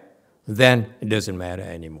 okay, then it doesn't matter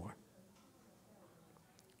anymore.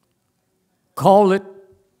 Call it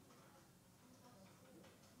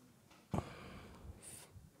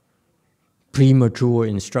premature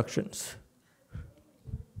instructions.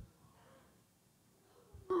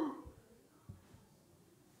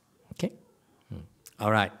 Okay?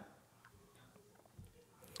 All right.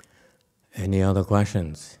 Any other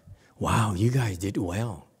questions? Wow, you guys did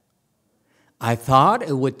well. I thought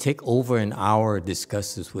it would take over an hour to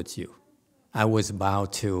discuss this with you. I was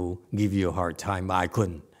about to give you a hard time, but I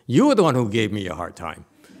couldn't. You were the one who gave me a hard time.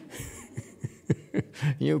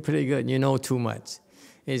 You're pretty good. You know too much.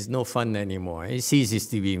 It's no fun anymore. It ceases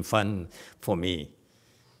to be fun for me.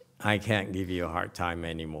 I can't give you a hard time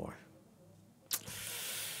anymore.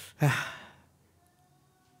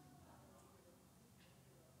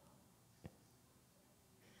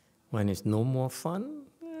 When it's no more fun,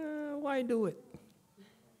 why do it?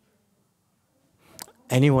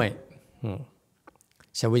 Anyway,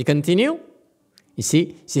 shall we continue? You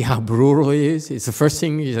see how brutal it is? It's the first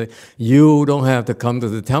thing he says, you don't have to come to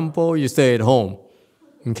the temple, you stay at home.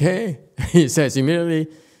 Okay? He says immediately,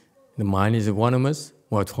 the mind is equanimous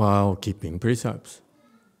while keeping precepts.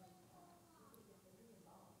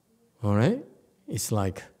 All right? It's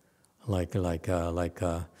like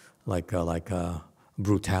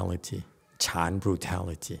brutality, Chan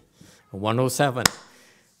brutality. 107.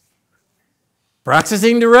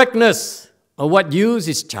 Practicing directness. Of what use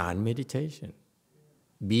is Chan meditation?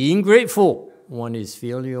 Being grateful, one is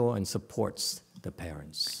filial and supports the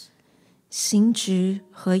parents. 行直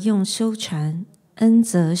何用修禅？恩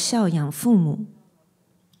则孝养父母。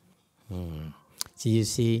So you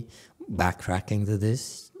see, backtracking to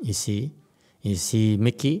this, you see,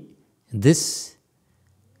 Mickey, this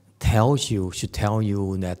should tell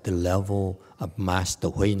you that the level of Master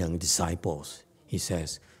Huineng disciples, he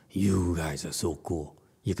says, you guys are so cool.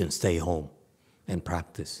 You can stay home and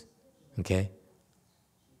practice. Okay?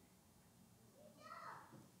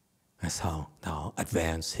 That's how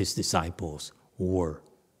advanced his disciples were.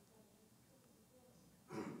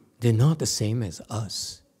 They're not the same as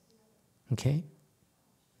us. Okay?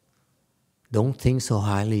 Don't think so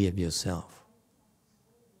highly of yourself.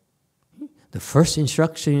 The first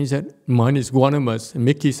instruction is that mind is equanimous. And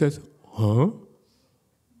Mickey says, huh?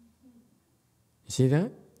 You see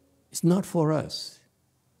that? It's not for us.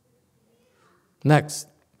 Next.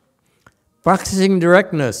 Practicing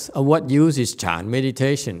directness. Of what use is Chan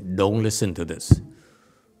meditation? Don't listen to this.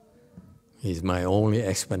 It's my only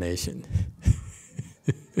explanation.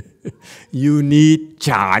 You need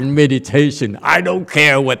Chan meditation. I don't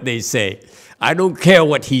care what they say. I don't care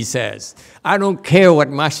what he says. I don't care what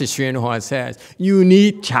Master YongHua says. You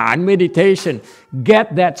need Chan meditation.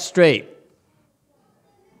 Get that straight.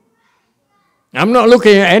 I'm not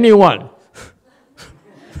looking at anyone.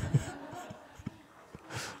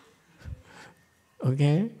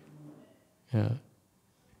 Okay? Yeah.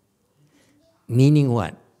 Meaning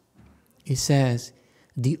what? It says,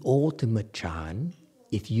 the ultimate Chan,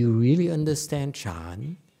 if you really understand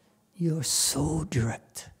Chan, you're so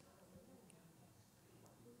direct.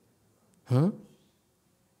 Huh?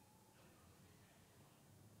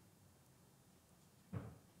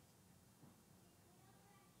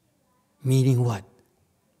 Meaning what?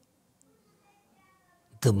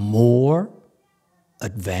 The more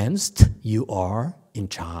advanced you are in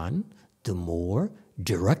Chan, the more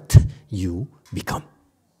direct you become.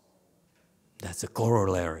 That's a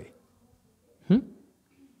corollary.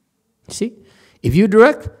 See? If you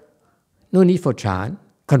direct, no need for Chan.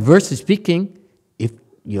 Conversely speaking, if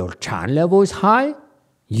your Chan level is high,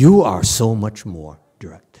 you are so much more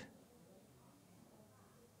direct.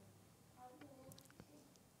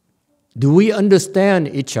 Do we understand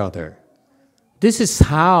each other? This is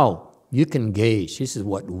how you can gauge. This is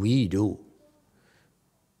what we do.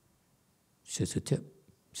 This is a tip.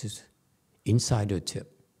 This is insider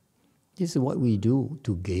tip. This is what we do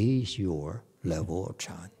to gauge your level of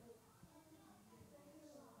Chan.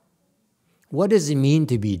 What does it mean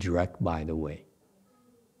to be direct, by the way?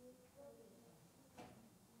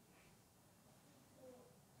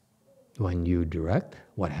 When you direct,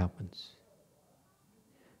 what happens?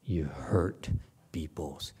 You hurt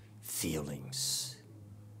people's feelings.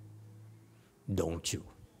 Don't you?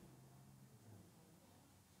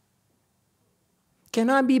 Can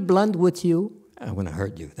I be blunt with you? I'm going to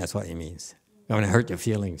hurt you. That's what it means. I'm going to hurt your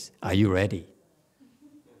feelings. Are you ready?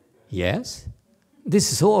 Yes?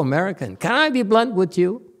 This is so American. Can I be blunt with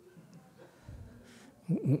you?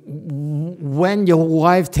 When your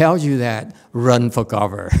wife tells you that, run for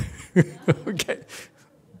cover. Okay.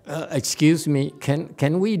 Excuse me,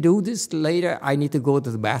 can we do this later? I need to go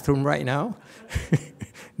to the bathroom right now.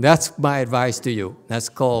 That's my advice to you. That's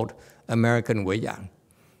called American Weiyang.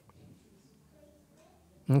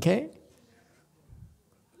 Okay?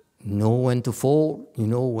 Know when to fold, you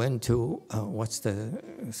know when to, what's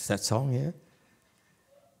that song here?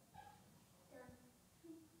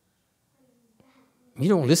 You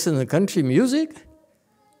don't listen to country music?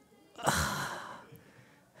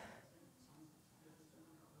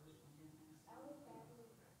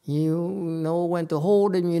 You know when to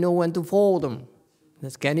hold them, you know when to fold them.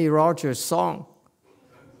 That's Kenny Rogers' song.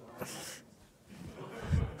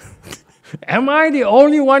 Am I the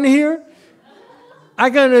only one here? I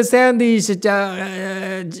can understand these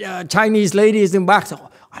Chinese ladies in back. So,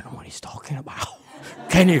 I don't know what he's talking about.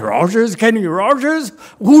 Kenny Rogers? Kenny Rogers?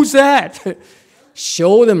 Who's that?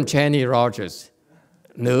 Show them Kenny Rogers.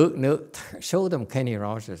 No, show them Kenny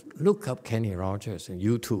Rogers. Look up Kenny Rogers on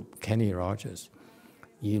YouTube, Kenny Rogers.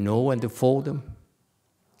 You know when to fold them?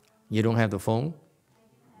 You don't have the phone?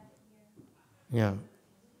 Yeah.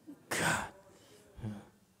 God.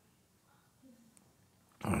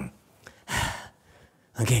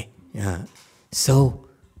 Okay, yeah. So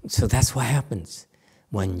that's what happens.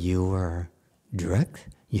 When you are direct,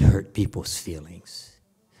 you hurt people's feelings.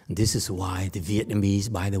 This is why the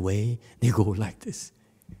Vietnamese, by the way, they go like this.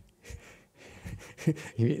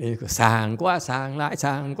 Sàng quá, sàng lại,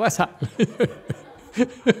 sàng quá, sàng.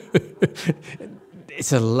 It's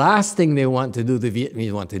the last thing they want to do, the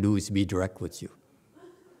Vietnamese want to do, is be direct with you.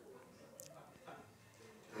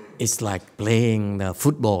 It's like playing the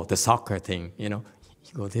football, the soccer thing, you know.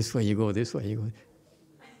 You go this way, you go this way, you go,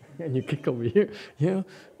 and you kick over here, you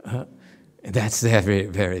know. That's very,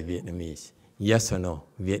 very Vietnamese. Yes or no,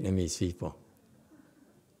 Vietnamese people?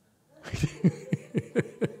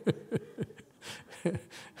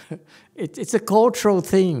 It's a cultural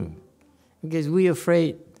thing, because we're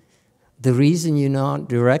afraid. The reason you're not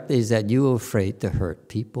direct is that you're afraid to hurt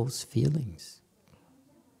people's feelings.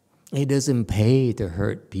 It doesn't pay to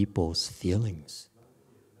hurt people's feelings.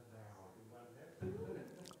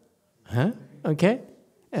 Huh? Okay?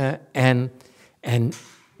 And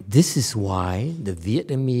this is why the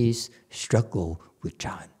Vietnamese struggle with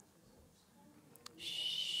Chan.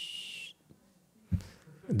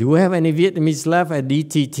 Do we have any Vietnamese left at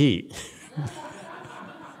DTT?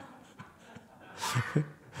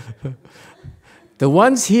 The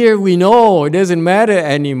ones here, we know it doesn't matter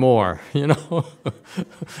anymore, you know.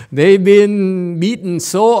 They've been beaten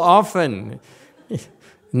so often.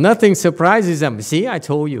 Nothing surprises them. See, I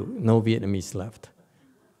told you, no Vietnamese left.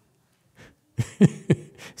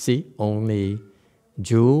 See, only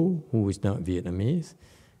Jew, who is not Vietnamese.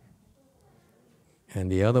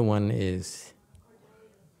 And the other one is,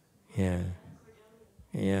 yeah,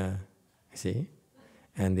 see?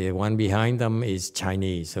 And the one behind them is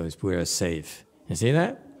Chinese, so we're safe. You see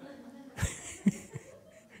that?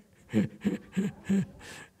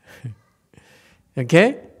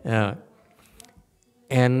 Okay?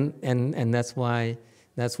 And that's why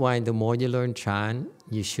the more you learn Chan,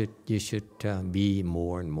 you should be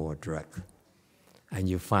more and more direct. And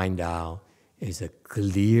you find out is a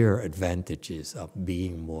clear advantages of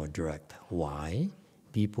being more direct. Why?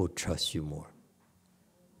 People trust you more.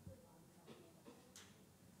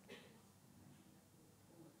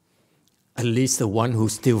 At least the one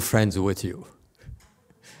who's still friends with you.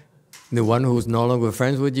 The one who's no longer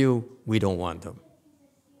friends with you, we don't want them.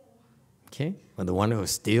 Okay? But the one who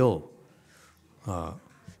still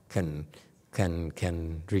can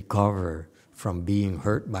recover from being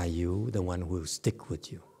hurt by you, the one who will stick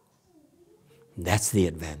with you. That's the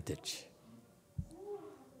advantage.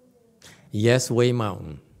 Yes, Way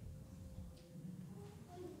Mountain.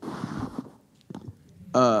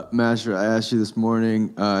 Master, I asked you this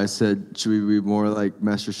morning, I said, should we be more like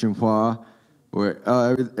Master YongHua, where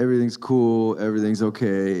everything's cool, everything's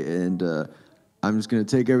okay, and I'm just going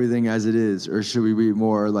to take everything as it is, or should we be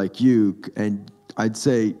more like you? And I'd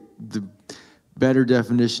say the better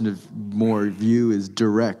definition of more view is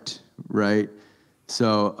direct, right?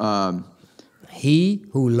 So he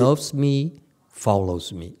who loves me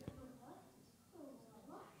follows me.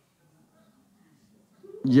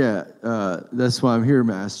 Yeah, that's why I'm here,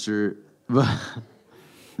 Master. But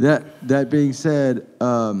that being said,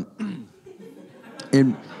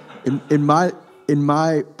 in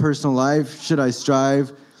my personal life, should I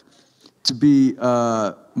strive to be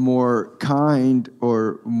more kind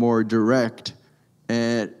or more direct?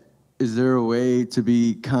 And is there a way to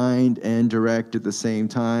be kind and direct at the same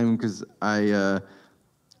time? Because I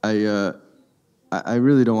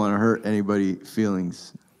really don't want to hurt anybody's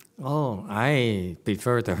feelings. Oh, I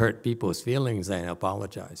prefer to hurt people's feelings than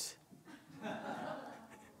apologize.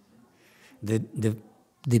 The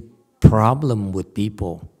problem with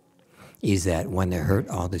people is that when they hurt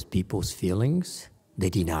other people's feelings,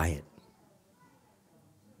 they deny it.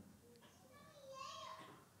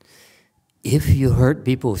 If you hurt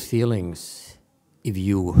people's feelings, if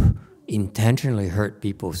you intentionally hurt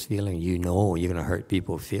people's feelings, you know you're going to hurt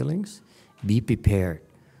people's feelings, be prepared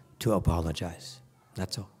to apologize.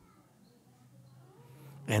 That's all.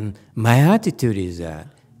 And my attitude is that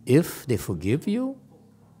if they forgive you,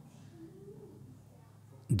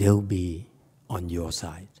 they'll be on your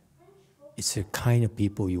side. It's the kind of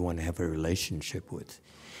people you want to have a relationship with.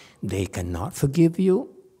 They cannot forgive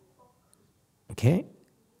you, okay?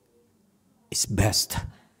 It's best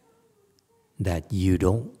that you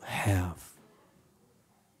don't have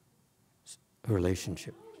a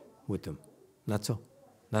relationship with them. That's all.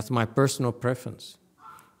 That's my personal preference.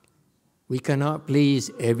 We cannot please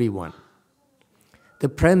everyone. The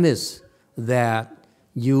premise that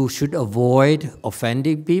you should avoid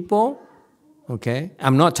offending people, okay?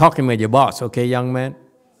 I'm not talking about your boss, okay, young man?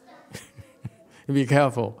 Be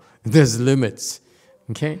careful. There's limits,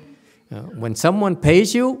 okay? When someone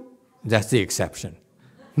pays you, that's the exception.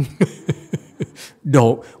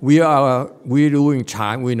 No, we're doing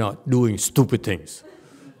time, we're not doing stupid things,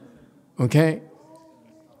 okay?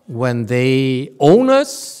 When they own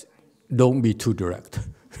us, don't be too direct.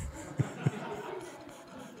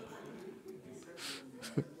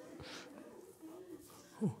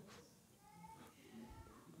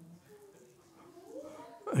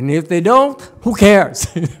 And if they don't, who cares?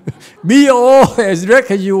 Be all as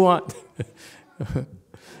direct as you want.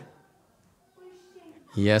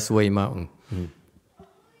 Yes, Way Mountain.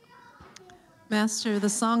 Master, the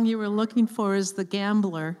song you were looking for is The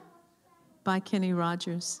Gambler by Kenny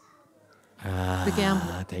Rogers. The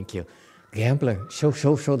Gambler. Thank you. Gambler, show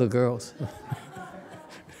the girls.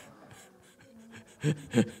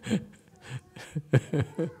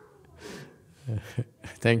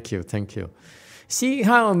 Thank you. See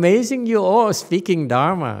how amazing you are speaking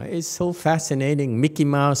Dharma. It's so fascinating. Mickey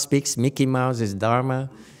Mouse speaks Mickey Mouse's Dharma,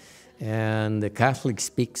 and the Catholic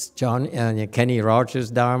speaks Kenny Rogers'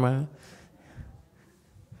 Dharma.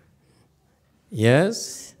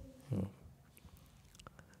 Yes?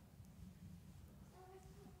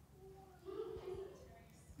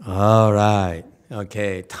 All right.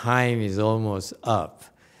 Okay, time is almost up.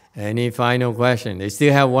 Any final question? They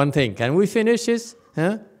still have one thing. Can we finish this?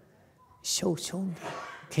 Huh? Show me.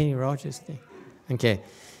 Kenny Rogers thing. Okay.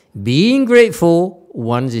 Being grateful,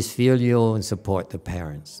 one is filial and support the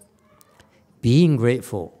parents. Being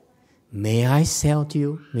grateful. May I tell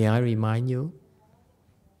you? May I remind you?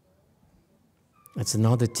 That's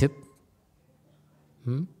another tip.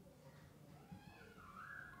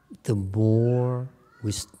 The more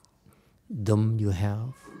wisdom you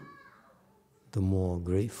have, the more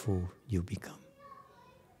grateful you become.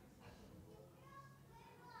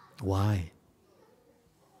 Why?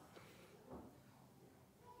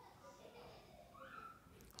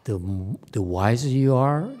 The wiser you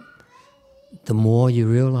are, the more you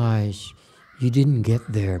realize you didn't get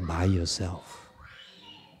there by yourself.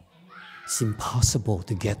 It's impossible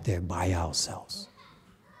to get there by ourselves.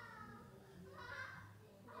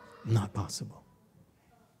 Not possible.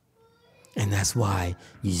 And that's why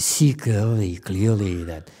you see clearly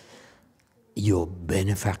that your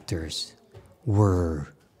benefactors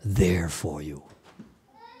were there for you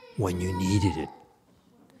when you needed it,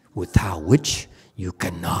 without which you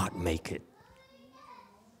cannot make it.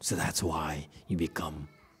 So that's why you become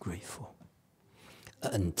grateful.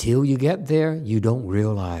 Until you get there, you don't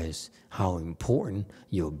realize how important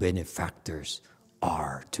your benefactors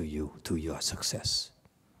are to you, to your success.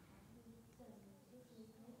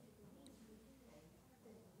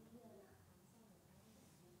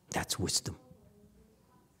 That's wisdom.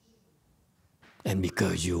 And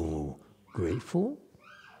because you're grateful,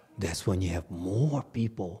 that's when you have more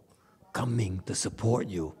people coming to support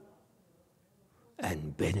you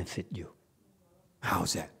and benefit you.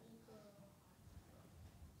 How's that?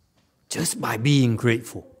 Just by being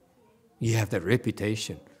grateful, you have that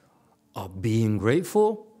reputation of being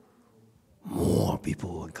grateful, more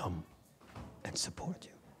people will come and support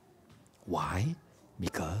you. Why?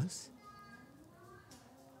 Because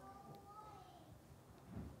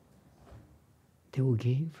they will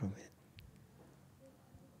gain from it.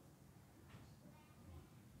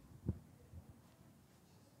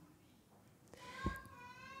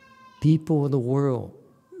 People of the world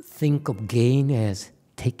think of gain as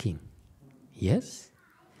taking. Yes?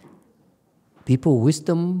 People with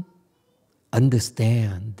wisdom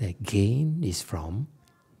understand that gain is from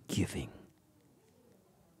giving.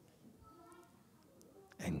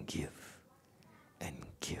 And give, and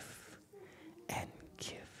give, and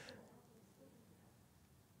give.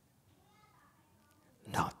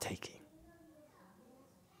 Not taking.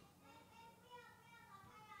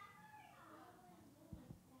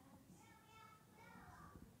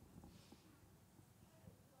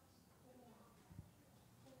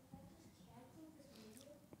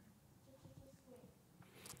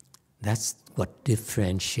 That's what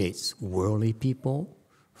differentiates worldly people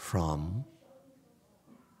from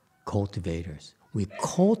cultivators. We're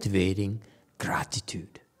cultivating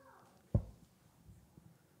gratitude.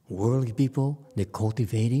 Worldly people, they're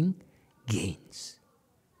cultivating gains.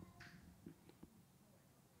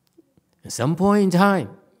 At some point in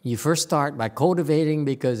time, you first start by cultivating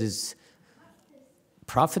because it's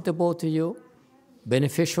profitable to you,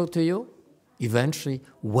 beneficial to you. Eventually,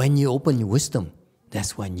 when you open your wisdom,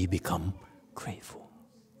 that's when you become grateful.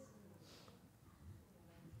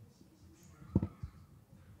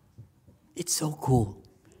 It's so cool.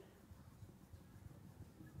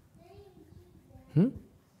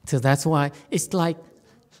 So that's why it's like,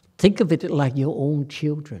 think of it like your own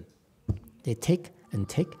children. They take and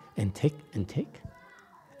take and take and take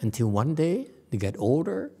until one day they get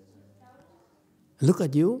older, look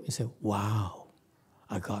at you and say, wow,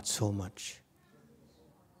 I got so much.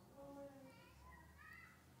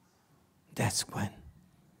 That's when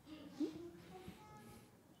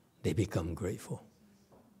they become grateful.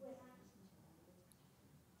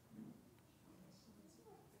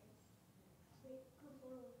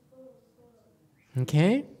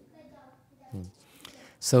 Okay?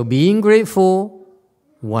 So being grateful,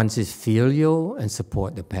 one is filial and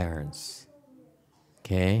support the parents.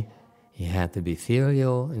 Okay? You have to be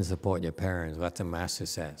filial and support your parents, what the master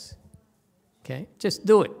says. Okay? Just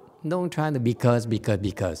do it. Don't try to because.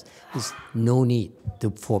 There's no need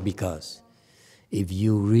for because. If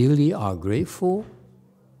you really are grateful,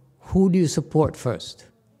 who do you support first?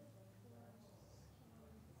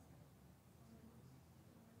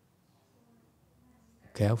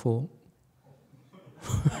 Careful.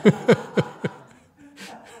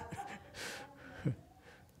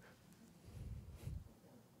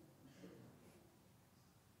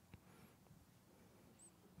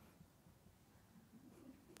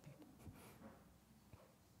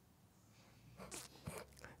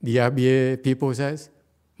 The RBA people says,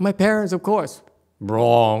 my parents, of course.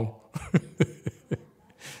 Wrong.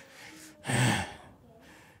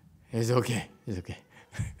 It's okay. It's okay.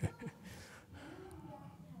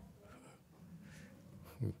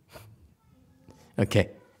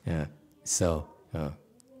 Okay. So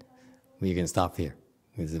we can stop here.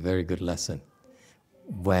 It's a very good lesson.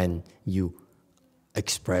 When you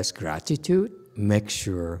express gratitude, make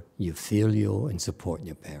sure you filial and support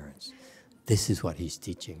your parents. This is what he's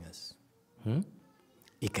teaching us.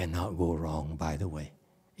 It cannot go wrong, by the way.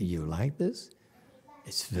 If you like this,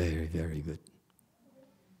 it's very, very good.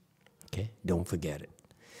 Okay? Don't forget it.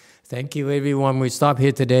 Thank you, everyone. We stop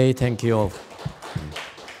here today. Thank you all.